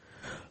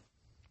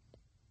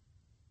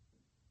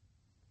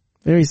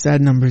 Very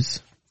sad numbers.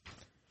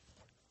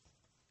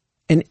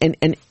 And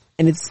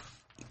it's,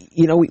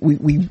 you know,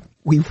 we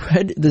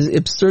read the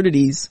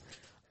absurdities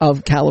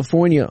of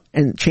California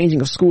and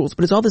changing of schools,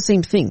 but it's all the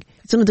same thing.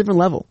 It's on a different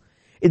level.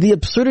 The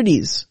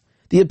absurdities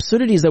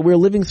that we're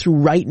living through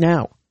right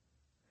now.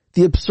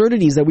 The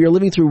absurdities that we are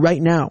living through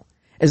right now.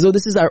 As though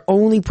this is our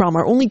only problem.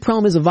 Our only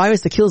problem is a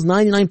virus that kills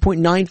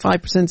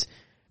 99.95%,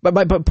 by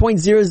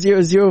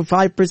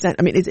 0.0005%.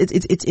 I mean,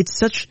 it's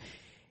such,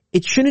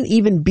 it shouldn't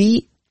even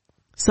be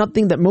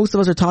something that most of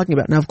us are talking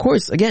about. Now, of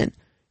course, again,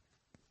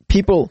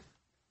 people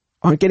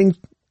aren't getting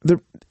the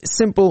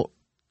simple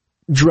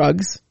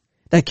drugs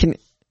that can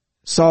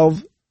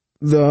solve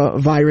the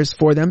virus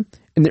for them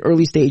in the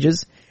early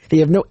stages. They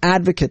have no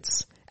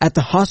advocates at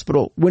the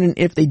hospital when and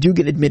if they do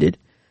get admitted.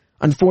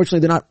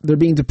 Unfortunately, they're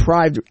being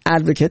deprived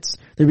advocates.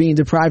 They're being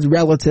deprived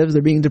relatives.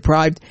 They're being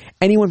deprived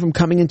anyone from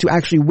coming in to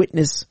actually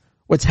witness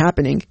what's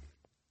happening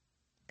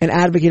and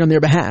advocate on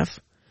their behalf.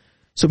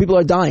 So people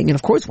are dying. And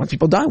of course, once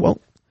people die, well,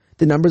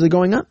 the numbers are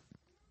going up.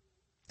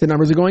 The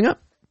numbers are going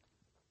up.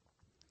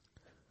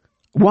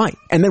 Why?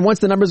 And then once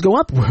the numbers go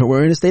up,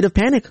 we're in a state of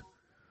panic.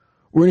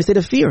 We're in a state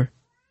of fear.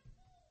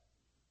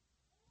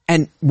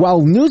 And while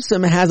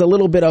Newsom has a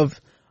little bit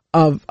of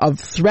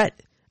threat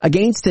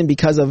against him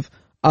because of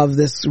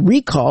this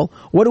recall,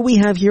 what do we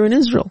have here in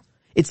Israel?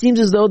 It seems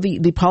as though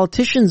the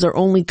politicians are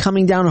only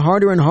coming down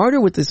harder and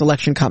harder with this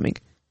election coming.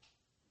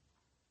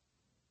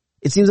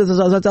 It seems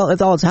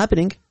that's all that's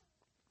happening.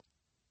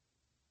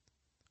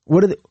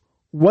 What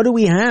do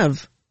we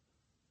have?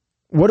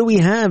 What do we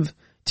have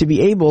to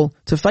be able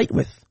to fight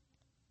with?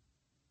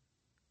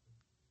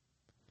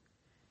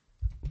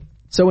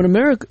 So in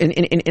America,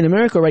 in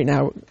America right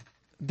now,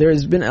 there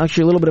has been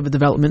actually a little bit of a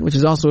development, which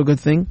is also a good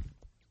thing.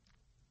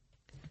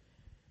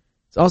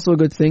 It's also a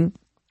good thing.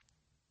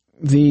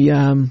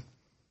 There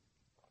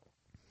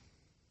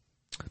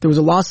was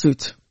a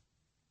lawsuit.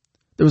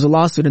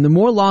 And the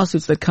more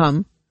lawsuits that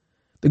come,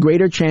 the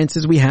greater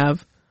chances we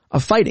have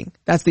of fighting.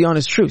 That's the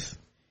honest truth.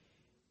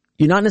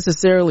 You're not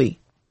necessarily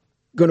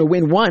going to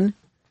win one,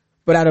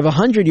 but out of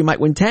 100, you might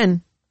win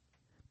 10.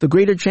 The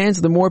greater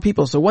chance, the more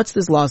people. So what's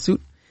this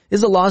lawsuit? This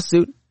is a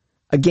lawsuit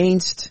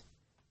against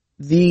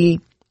the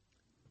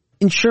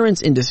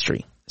insurance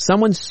industry.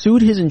 Someone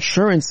sued his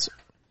insurance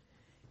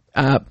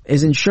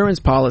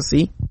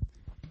policy.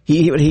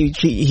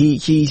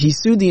 He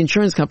sued the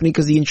insurance company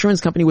because the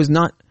insurance company was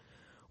not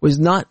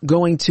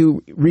going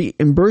to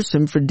reimburse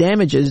him for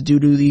damages due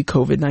to the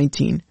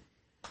COVID-19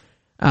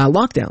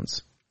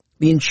 lockdowns.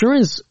 The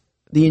insurance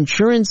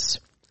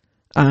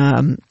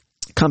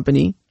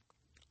company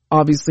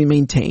obviously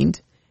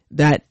maintained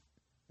that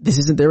this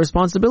isn't their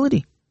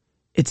responsibility.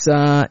 It's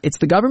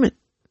the government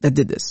that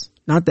did this,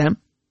 not them.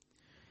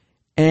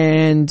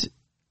 And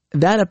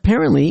that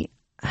apparently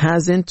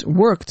hasn't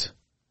worked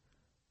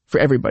for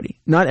everybody.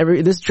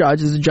 This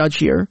judge is a judge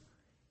here.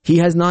 He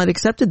has not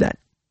accepted that.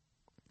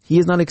 He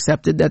has not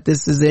accepted that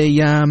this is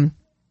that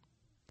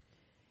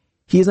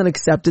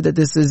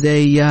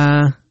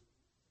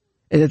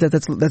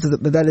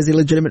is a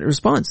legitimate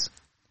response.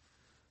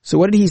 So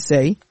what did he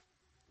say?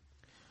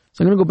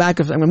 So I'm going to go back.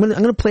 I'm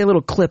going to play a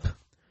little clip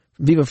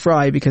from Viva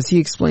Frei because he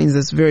explains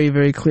this very,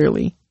 very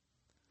clearly.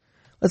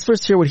 Let's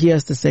first hear what he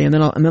has to say, and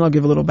then I'll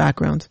give a little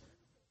background.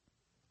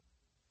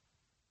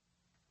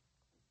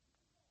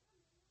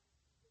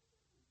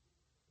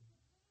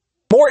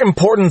 More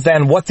important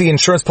than what the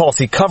insurance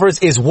policy covers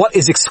is what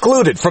is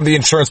excluded from the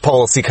insurance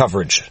policy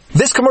coverage.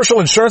 This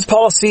commercial insurance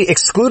policy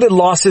excluded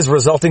losses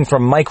resulting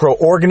from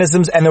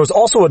microorganisms, and there was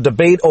also a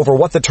debate over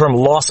what the term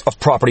loss of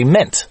property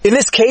meant. In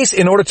this case,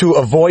 in order to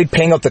avoid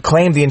paying out the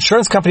claim, the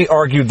insurance company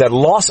argued that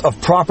loss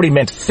of property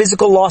meant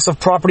physical loss of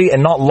property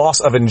and not loss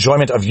of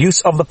enjoyment of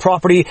use of the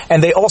property,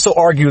 and they also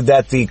argued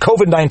that the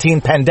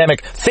COVID-19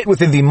 pandemic fit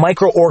within the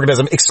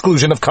microorganism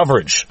exclusion of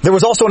coverage. There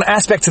was also an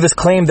aspect to this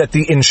claim that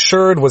the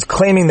insured was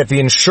claiming that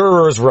the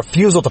insurer's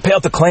refusal to pay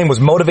out the claim was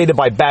motivated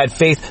by bad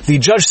faith. The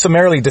judge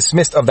summarily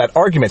dismissed of that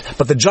argument,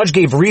 but the judge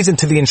gave reason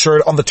to the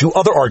insured on the two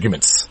other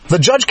arguments. The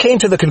judge came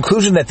to the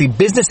conclusion that the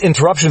business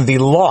interruption, the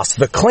loss,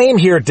 the claim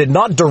here did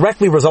not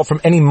directly result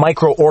from any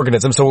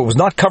microorganism, so it was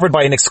not covered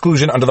by an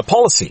exclusion under the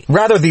policy.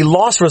 Rather, the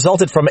loss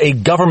resulted from a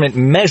government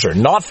measure,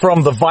 not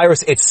from the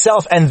virus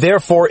itself, and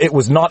therefore it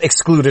was not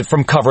excluded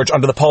from coverage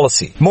under the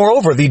policy.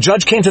 Moreover, the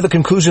judge came to the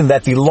conclusion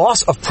that the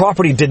loss of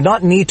property did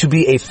not need to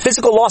be a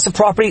physical loss of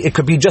property. It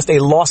could be just a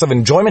loss of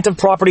enjoyment of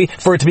property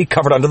for it to be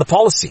covered under the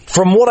policy.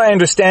 From what I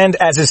understand,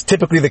 as is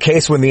typically the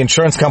case when the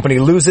insurance company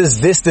loses,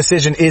 this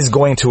decision is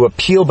going to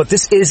appeal, but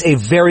this is a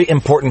very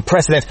important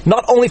precedent,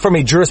 not only from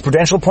a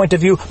jurisprudential point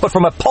of view, but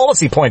from a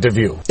policy point of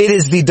view. It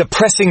is the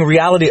depressing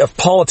reality of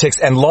politics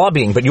and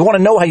lobbying, but you want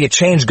to know how you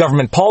change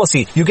government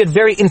policy, you get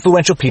very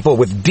influential people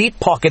with deep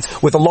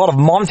pockets with a lot of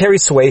monetary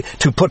sway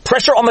to put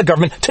pressure on the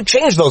government to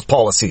change those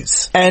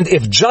policies. And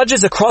if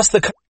judges across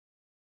the country...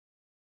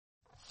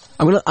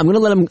 I'm gonna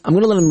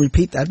let him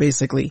repeat that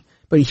basically.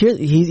 But here,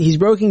 he's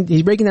breaking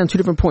down two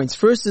different points.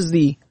 First is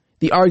the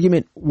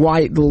argument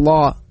why the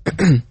law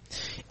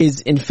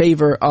is in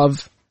favor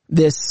of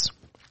this,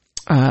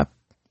 of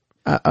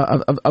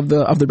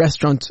the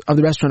restaurant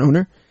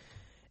owner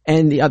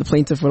and the other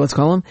plaintiff, or let's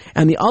call him.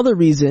 And the other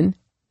reason,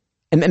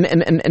 and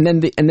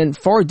then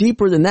far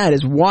deeper than that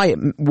is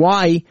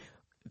why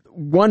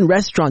one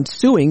restaurant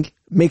suing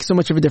makes so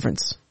much of a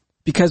difference.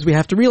 Because we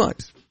have to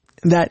realize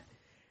that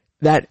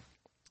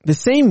the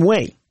same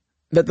way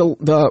that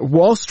the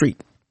Wall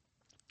Street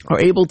are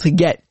able to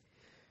get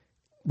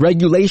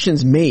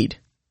regulations made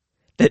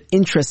that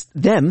interest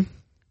them,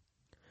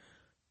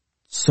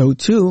 so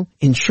too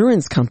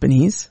insurance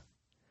companies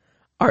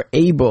are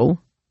able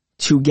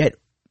to get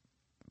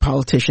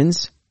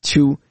politicians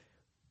to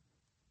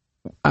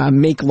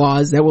make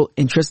laws that will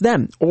interest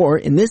them, or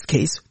in this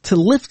case,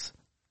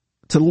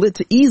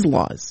 to ease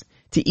laws,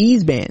 to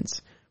ease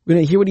bans. We're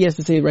going to hear what he has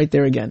to say right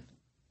there again.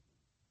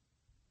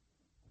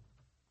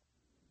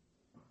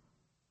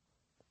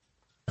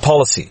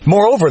 Policy.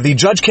 Moreover, the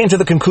judge came to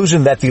the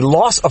conclusion that the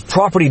loss of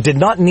property did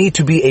not need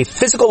to be a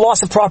physical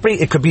loss of property.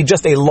 It could be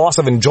just a loss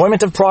of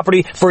enjoyment of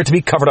property for it to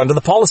be covered under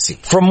the policy.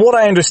 From what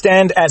I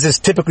understand, as is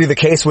typically the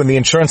case when the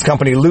insurance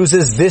company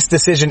loses, this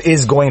decision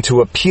is going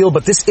to appeal,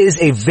 but this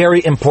is a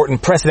very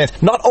important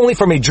precedent, not only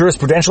from a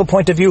jurisprudential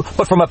point of view,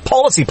 but from a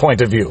policy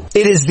point of view.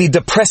 It is the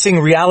depressing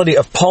reality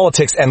of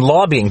politics and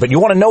lobbying, but you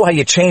want to know how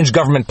you change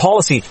government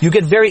policy, you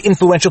get very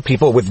influential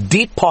people with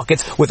deep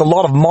pockets with a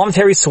lot of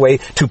monetary sway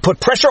to put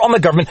pressure on the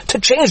government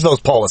to change those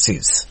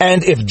policies.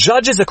 And if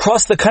judges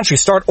across the country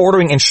start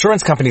ordering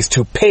insurance companies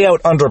to pay out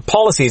under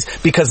policies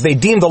because they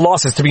deem the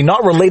losses to be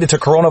not related to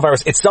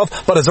coronavirus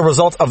itself, but as a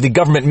result of the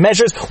government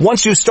measures,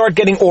 once you start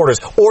getting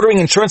ordering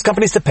insurance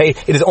companies to pay,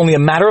 it is only a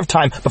matter of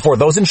time before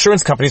those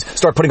insurance companies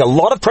start putting a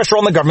lot of pressure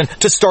on the government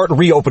to start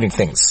reopening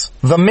things.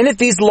 The minute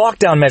these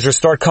lockdown measures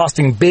start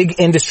costing big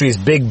industries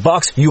big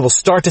bucks, you will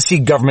start to see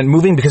government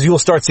moving, because you will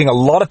start seeing a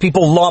lot of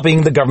people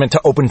lobbying the government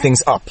to open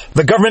things up.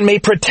 The government may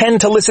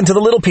pretend to listen to the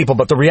little people,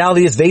 but the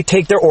reality is they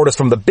take their orders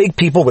from the big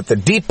people with the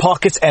deep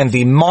pockets and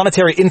the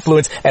monetary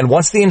influence, and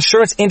once the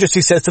insurance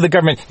industry says to the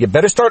government, you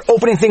better start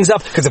opening things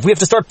up, because if we have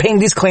to start paying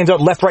these claims out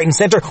left, right, and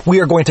center,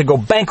 we are going to go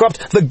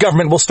bankrupt, the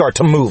government will start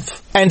to move.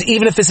 And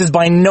even if this is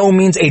by no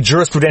means a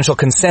jurisprudential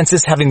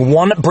consensus, having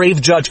one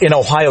brave judge in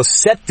Ohio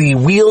set the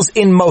wheels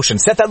in motion,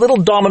 set that little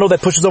domino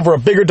that pushes over a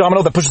bigger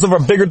domino that pushes over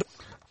a bigger...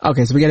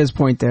 Okay, so we get his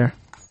point there.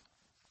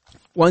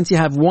 Once you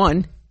have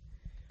one,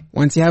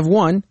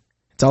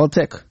 it's all it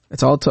took.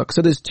 That's all it took.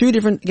 So there's two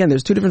different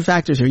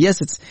factors here. Yes,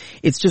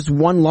 it's just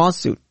one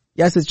lawsuit.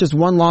 Yes, it's just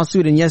one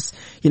lawsuit, and yes,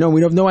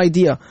 we have no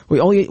idea. We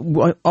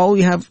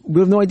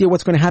have no idea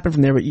what's going to happen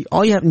from there, but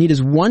all you need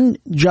is one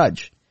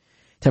judge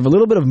to have a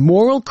little bit of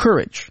moral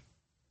courage.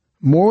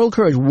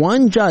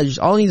 One judge,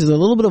 all he needs is a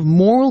little bit of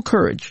moral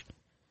courage.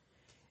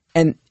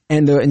 And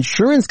the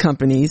insurance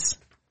companies,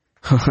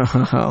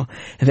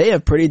 they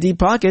have pretty deep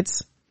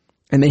pockets.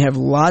 And they have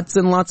lots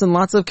and lots and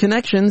lots of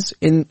connections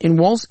in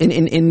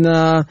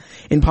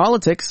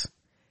politics.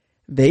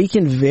 They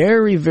can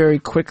very, very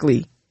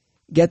quickly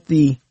get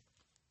the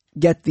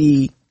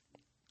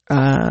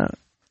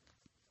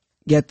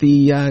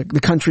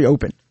country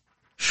open.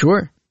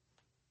 Sure.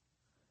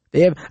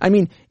 They have,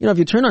 if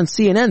you turn on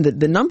CNN,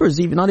 the numbers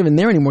not even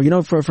there anymore.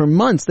 For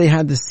months they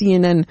had the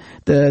CNN,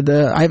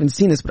 I haven't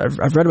seen this, but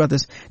I've read about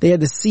this. They had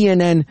the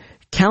CNN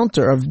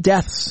counter of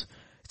deaths.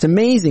 It's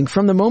amazing.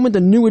 From the moment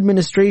the new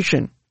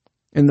administration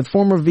and the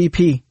former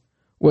VP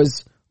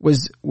was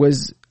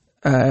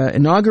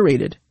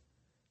inaugurated,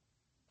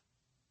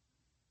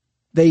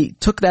 they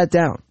took that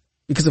down,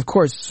 because of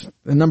course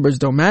the numbers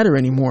don't matter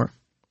anymore.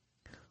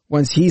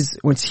 Once the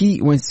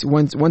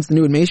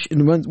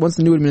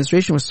new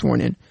administration was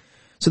sworn in.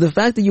 So the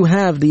fact that you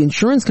have the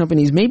insurance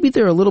companies, maybe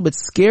they're a little bit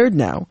scared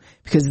now,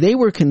 because they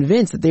were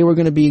convinced that they were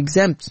going to be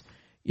exempt.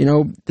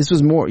 This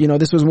was more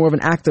of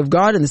an act of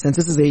God, in the sense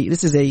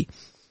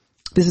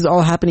this is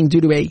all happening due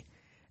to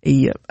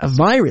a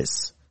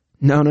virus.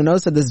 No,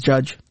 said this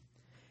judge.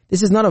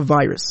 This is not a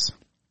virus.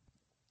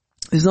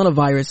 This is not a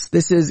virus.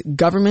 This is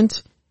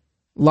government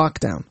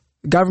lockdown.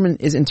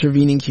 Government is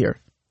intervening here.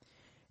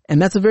 And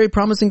that's a very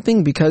promising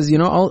thing, because,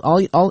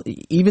 all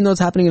even though it's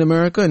happening in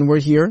America and we're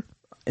here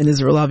in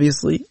Israel,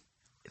 obviously,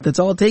 that's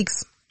all it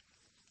takes.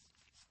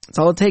 That's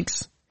all it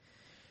takes.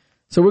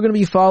 So we're going to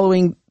be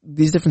following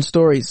these different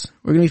stories.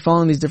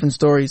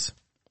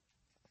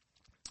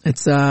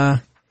 It's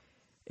a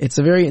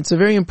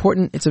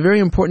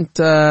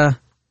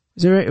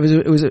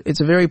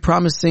very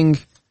promising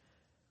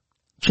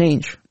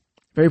change.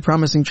 Very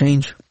promising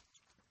change.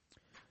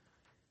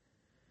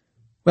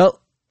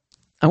 Well,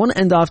 I want to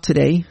end off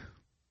today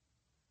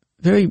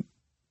with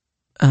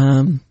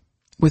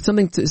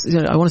something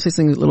I want to say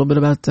something a little bit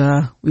about,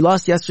 we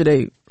lost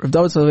yesterday Rav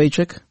David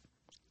Soloveitchik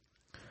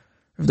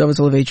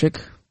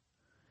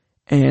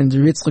and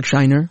Rav Yitzchak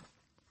Shiner.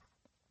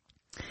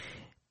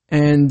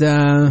 And,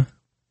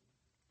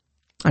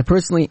 I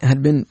personally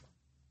had been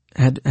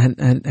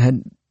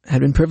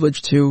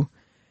privileged to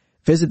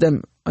visit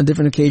them on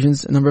different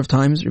occasions a number of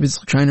times. Rav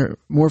Yitzchak Shiner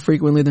more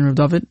frequently than Rav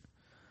David.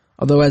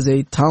 Although as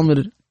a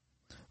Talmud,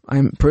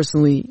 I'm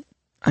personally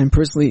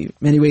in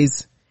many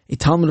ways a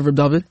Talmud of Rav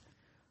David.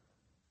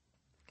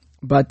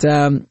 But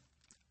Rav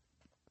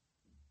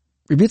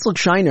Yitzchak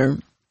Shiner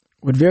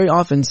would very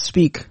often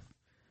speak.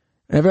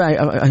 Whenever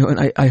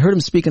I heard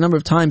him speak a number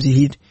of times,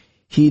 he'd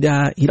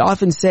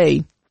often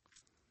say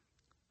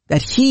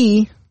that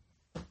he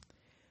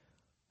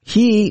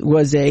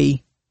was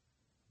an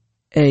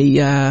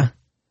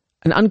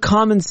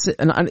uncommon,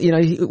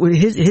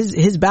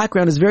 his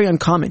background is very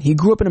uncommon. He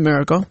grew up in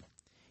America.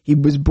 He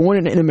was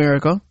born in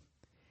America,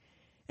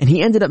 and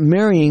he ended up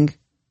marrying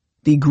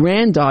the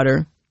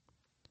granddaughter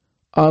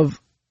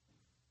of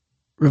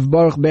Rav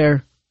Baruch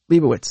Ber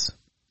Leibowitz,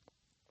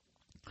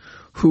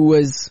 who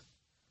was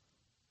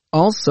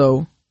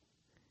also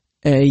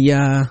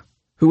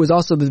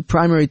the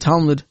primary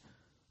Talmud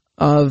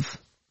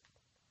of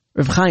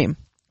Rav Chaim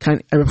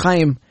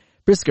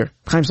Brisker,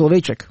 Chaim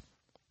Soloveitchik,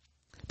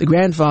 the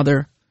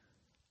grandfather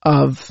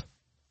of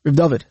Rav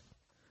David.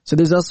 So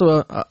there's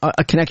also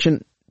a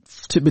connection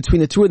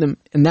between the two of them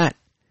in that.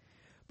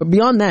 But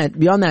beyond that,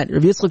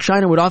 Rav Yitzchak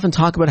Shiner would often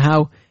talk about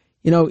how,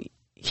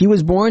 he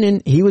was born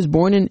in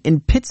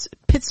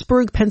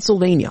Pittsburgh,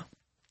 Pennsylvania.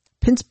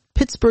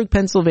 Pittsburgh,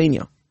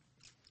 Pennsylvania.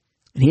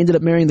 And he ended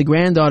up marrying the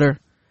granddaughter.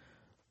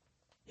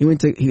 He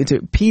went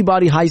to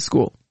Peabody High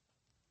School.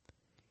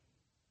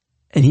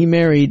 And he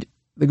married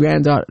the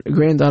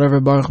granddaughter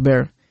of Baruch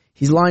Ber.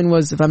 His line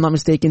was, if I'm not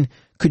mistaken,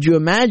 could you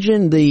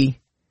imagine the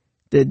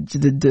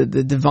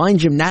divine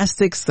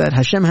gymnastics that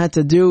Hashem had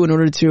to do in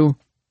order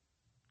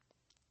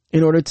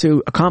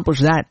to accomplish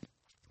that?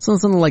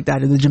 Something like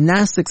that. The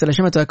gymnastics that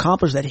Hashem had to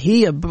accomplish, that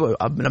he,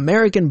 an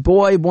American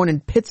boy born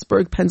in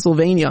Pittsburgh,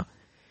 Pennsylvania,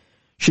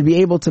 should be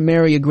able to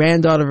marry a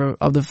granddaughter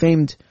of the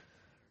famed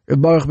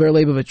Baruch Ber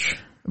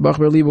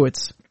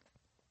Leibowitz.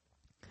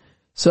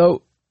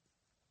 So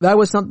that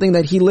was something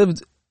that he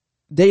lived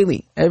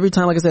daily. Every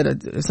time, like I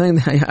said, something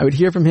that I would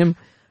hear from him.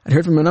 I'd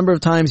heard from him a number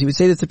of times. He would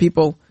say this to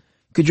people.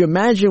 Could you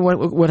imagine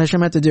what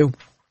Hashem had to do?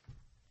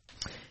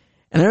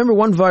 And I remember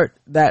one vart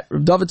that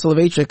Rav David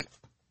Soloveitchik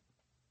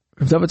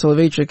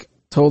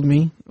told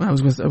me. I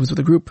was with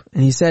a group,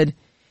 and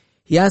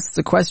he asked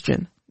a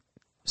question.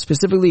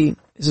 Specifically,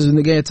 this is in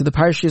the to the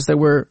parashas that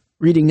we're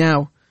reading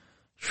now.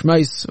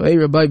 Shmais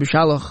Vayera Bay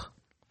B'Shalach.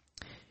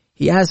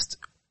 He asked,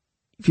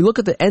 if you look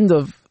at the end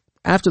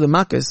after the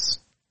Makkos,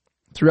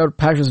 throughout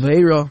Parashas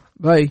Vayera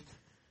Bay,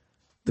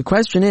 the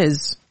question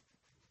is,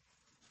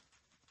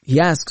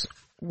 he asks,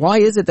 why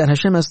is it that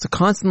Hashem has to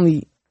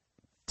constantly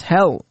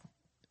tell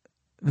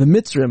the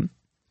Mitzrim,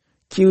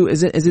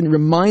 as in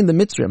remind the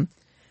Mitzrim,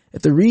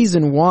 that the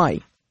reason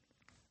why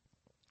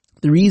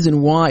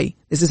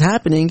this is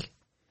happening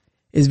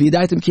is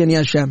V'yidaitem ki ani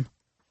Hashem.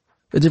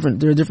 There are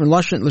different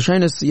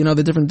lashonos,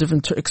 the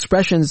different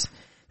expressions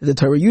that the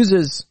Torah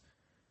uses.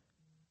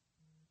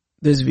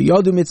 There's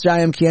V'yodu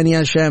Mitzrayim ki ani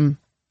Hashem.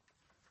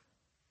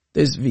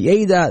 There's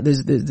V'yeda.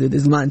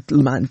 There's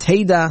L'man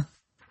Teda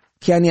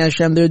ki ani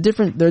Hashem. There are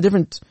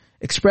different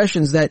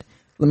expressions that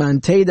L'man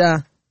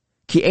Teda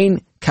ki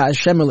ein ka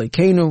Hashem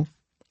Elokeinu,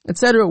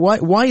 etc.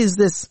 Why is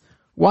this?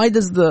 Why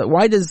does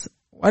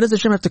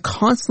Hashem have to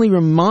constantly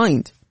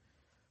remind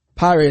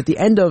Pare at the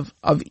end of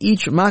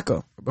each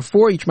Makkah,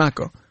 before each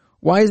Makkah?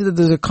 Why is it that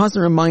there's a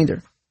constant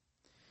reminder?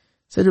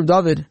 Said Rav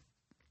David,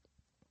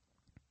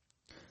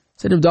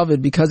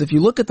 because if you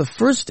look at the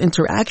first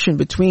interaction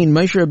between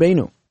Moshe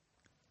Rabbeinu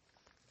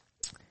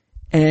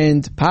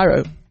and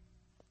Paro,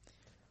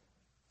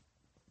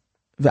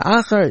 the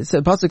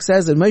pasuk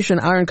says that Moshe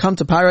and Aaron come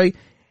to Paro.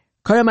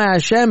 Kayamai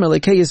Hashem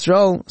Elokei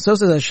Yisrael. So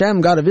says Hashem,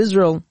 God of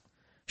Israel.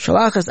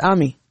 Shalachas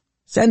Ami.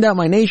 Send out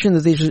my nation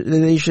that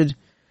they should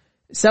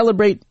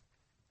celebrate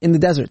in the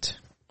desert,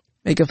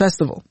 make a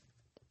festival.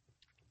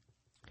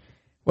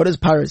 What does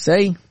Paro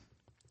say?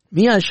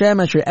 Mi Hashem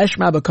asher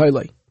eshma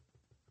b'koiloi.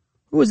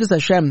 Who is this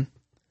Hashem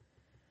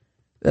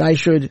that I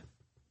should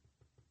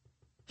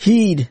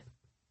heed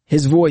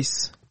his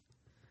voice,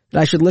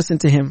 that I should listen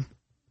to him?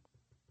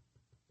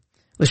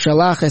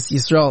 L'shalach es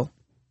Yisrael.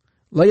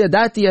 Lo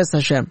yadati es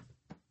Hashem.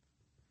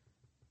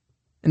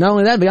 And not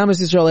only that, v'yam es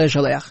Yisrael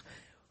le'eshaleach.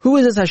 Who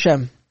is this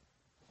Hashem?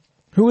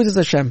 Who is this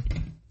Hashem?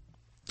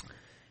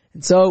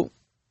 And so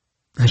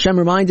Hashem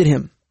reminded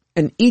him,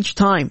 and each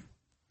time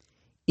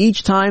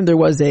there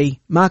was a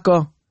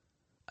makkah,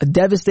 a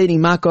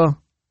devastating makkah,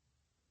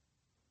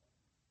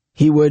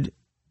 he would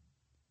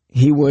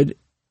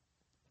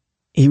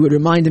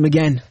remind him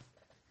again.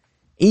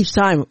 Each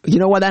time, you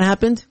know why that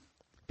happened?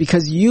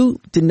 Because you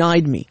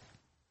denied me.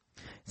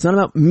 It's not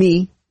about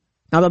me.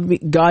 Not about me,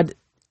 God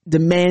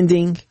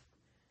demanding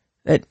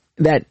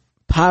that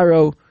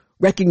Paro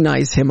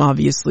recognize him,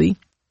 obviously.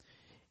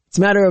 It's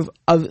a matter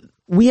of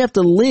we have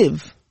to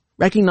live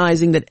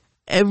recognizing that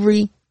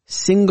every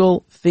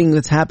single thing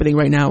that's happening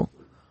right now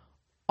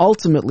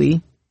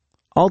ultimately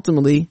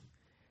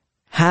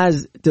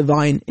has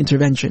divine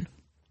intervention.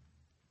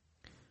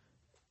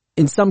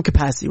 In some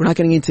capacity. We're not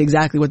getting into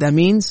exactly what that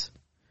means,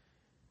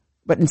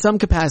 but in some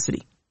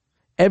capacity.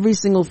 Every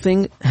single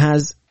thing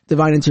has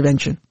divine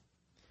intervention.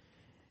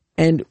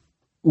 And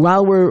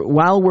while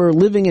we're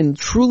living in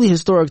truly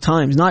historic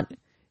times, not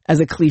as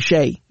a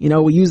cliche,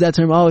 we use that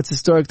term, it's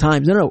historic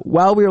times. No.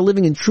 While we are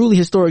living in truly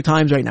historic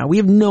times right now, we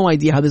have no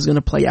idea how this is going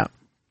to play out.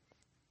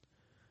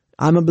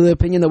 I'm of the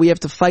opinion that we have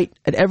to fight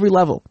at every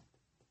level.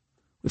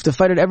 We have to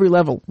fight at every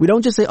level. We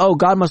don't just say,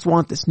 God must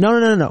want this.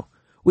 No.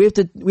 We have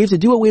to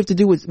do what we have to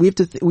do.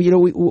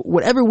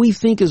 Whatever we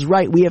think is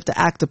right, we have to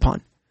act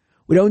upon.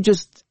 We don't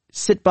just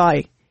sit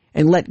by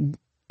and let,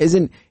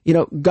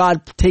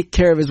 God take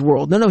care of his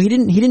world. No, he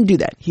didn't do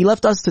that. He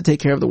left us to take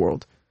care of the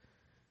world.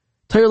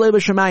 God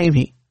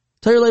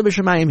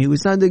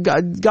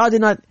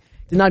did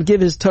not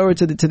give his Torah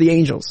to the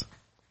angels.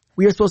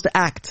 We are supposed to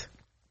act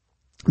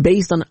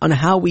based on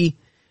how we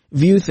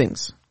view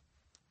things.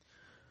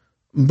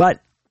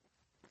 But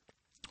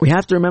we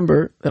have to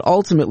remember that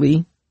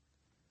ultimately,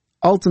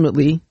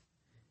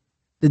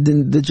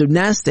 the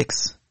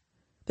gymnastics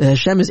that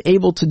Hashem is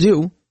able to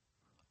do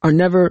are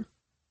never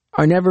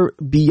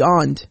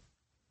beyond.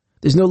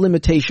 There's no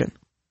limitation.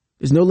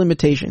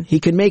 He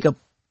can make a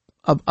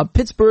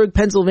Pittsburgh,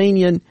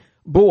 Pennsylvania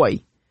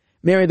boy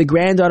marry the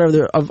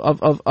granddaughter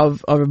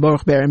of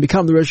Baruch Ber and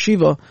become the Rosh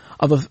Yeshiva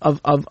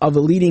of a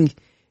leading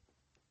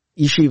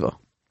yeshiva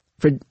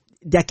for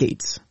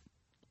decades.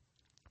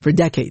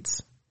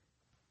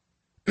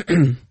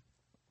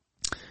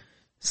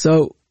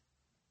 So,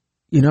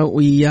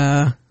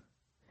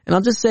 and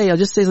I'll just say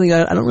something.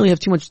 I don't really have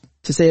too much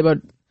to say about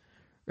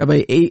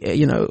Rabbi,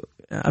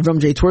 Avram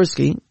J.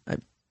 Twersky.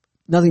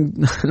 Nothing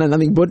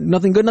good,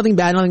 nothing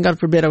bad, nothing, God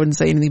forbid, I wouldn't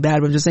say anything bad,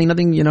 but I'm just saying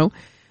nothing, and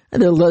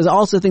there's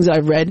also things that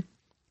I've read,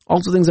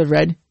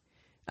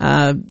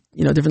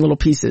 different little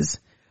pieces.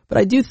 But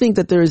I do think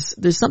that there's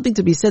something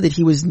to be said that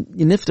he was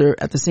nifter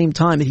at the same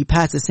time, that he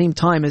passed the same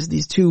time as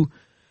these two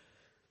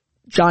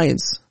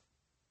giants,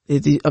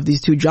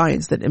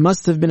 that it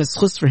must have been a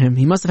schus for him.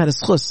 He must have had a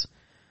schus.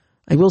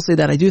 I will say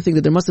that. I do think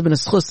that there must have been a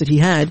schus that he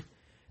had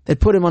that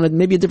put him on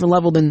maybe a different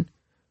level than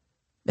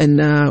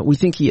we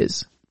think he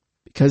is.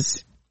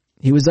 Because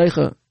he was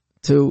zeicha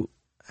to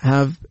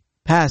have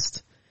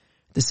passed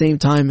at the same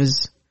time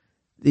as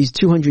these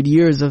 200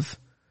 years of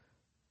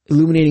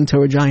illuminating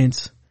Torah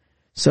giants.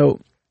 So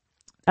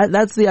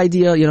that's the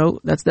idea,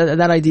 that's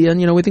that idea.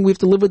 And, we think we have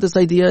to live with this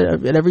idea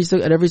at every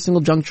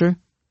single junction.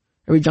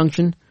 We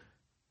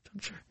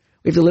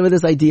have to live with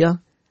this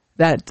idea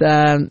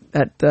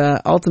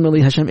that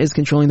ultimately Hashem is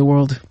controlling the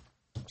world.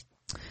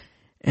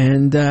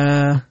 And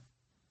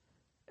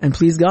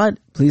please God,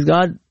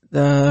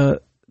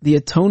 the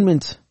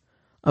atonement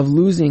of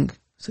losing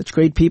such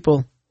great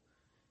people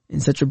in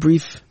such a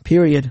brief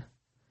period,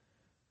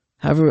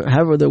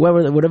 whatever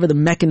the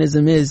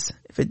mechanism is,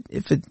 if it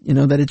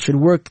that it should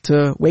work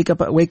to wake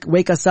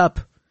us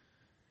up.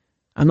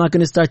 I'm not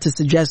going to start to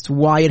suggest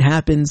why it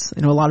happens.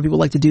 A lot of people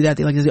like to do that.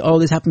 They like to say,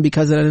 this happened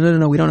because of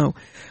no, we don't know.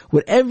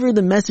 Whatever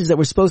the message that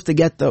we're supposed to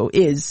get though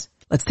is,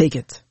 let's take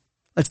it.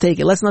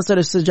 Let's not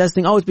start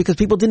suggesting, it's because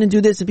people didn't do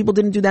this and people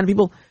didn't do that.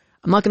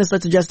 I'm not going to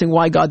start suggesting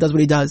why God does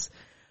what he does.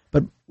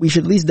 But we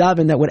should at least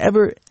daven that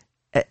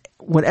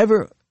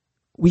whatever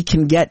we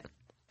can get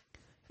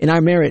in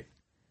our merit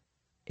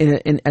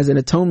as an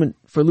atonement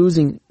for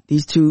losing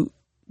these two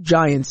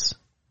giants,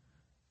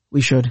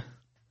 we should.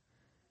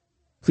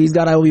 Please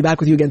God, I will be back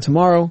with you again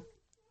tomorrow.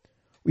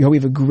 We hope you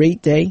have a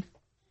great day.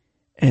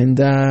 And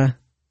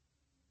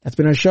that's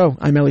been our show.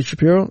 I'm Eli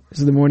Shapiro. This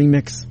is the Morning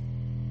Mix.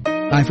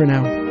 Bye for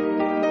now.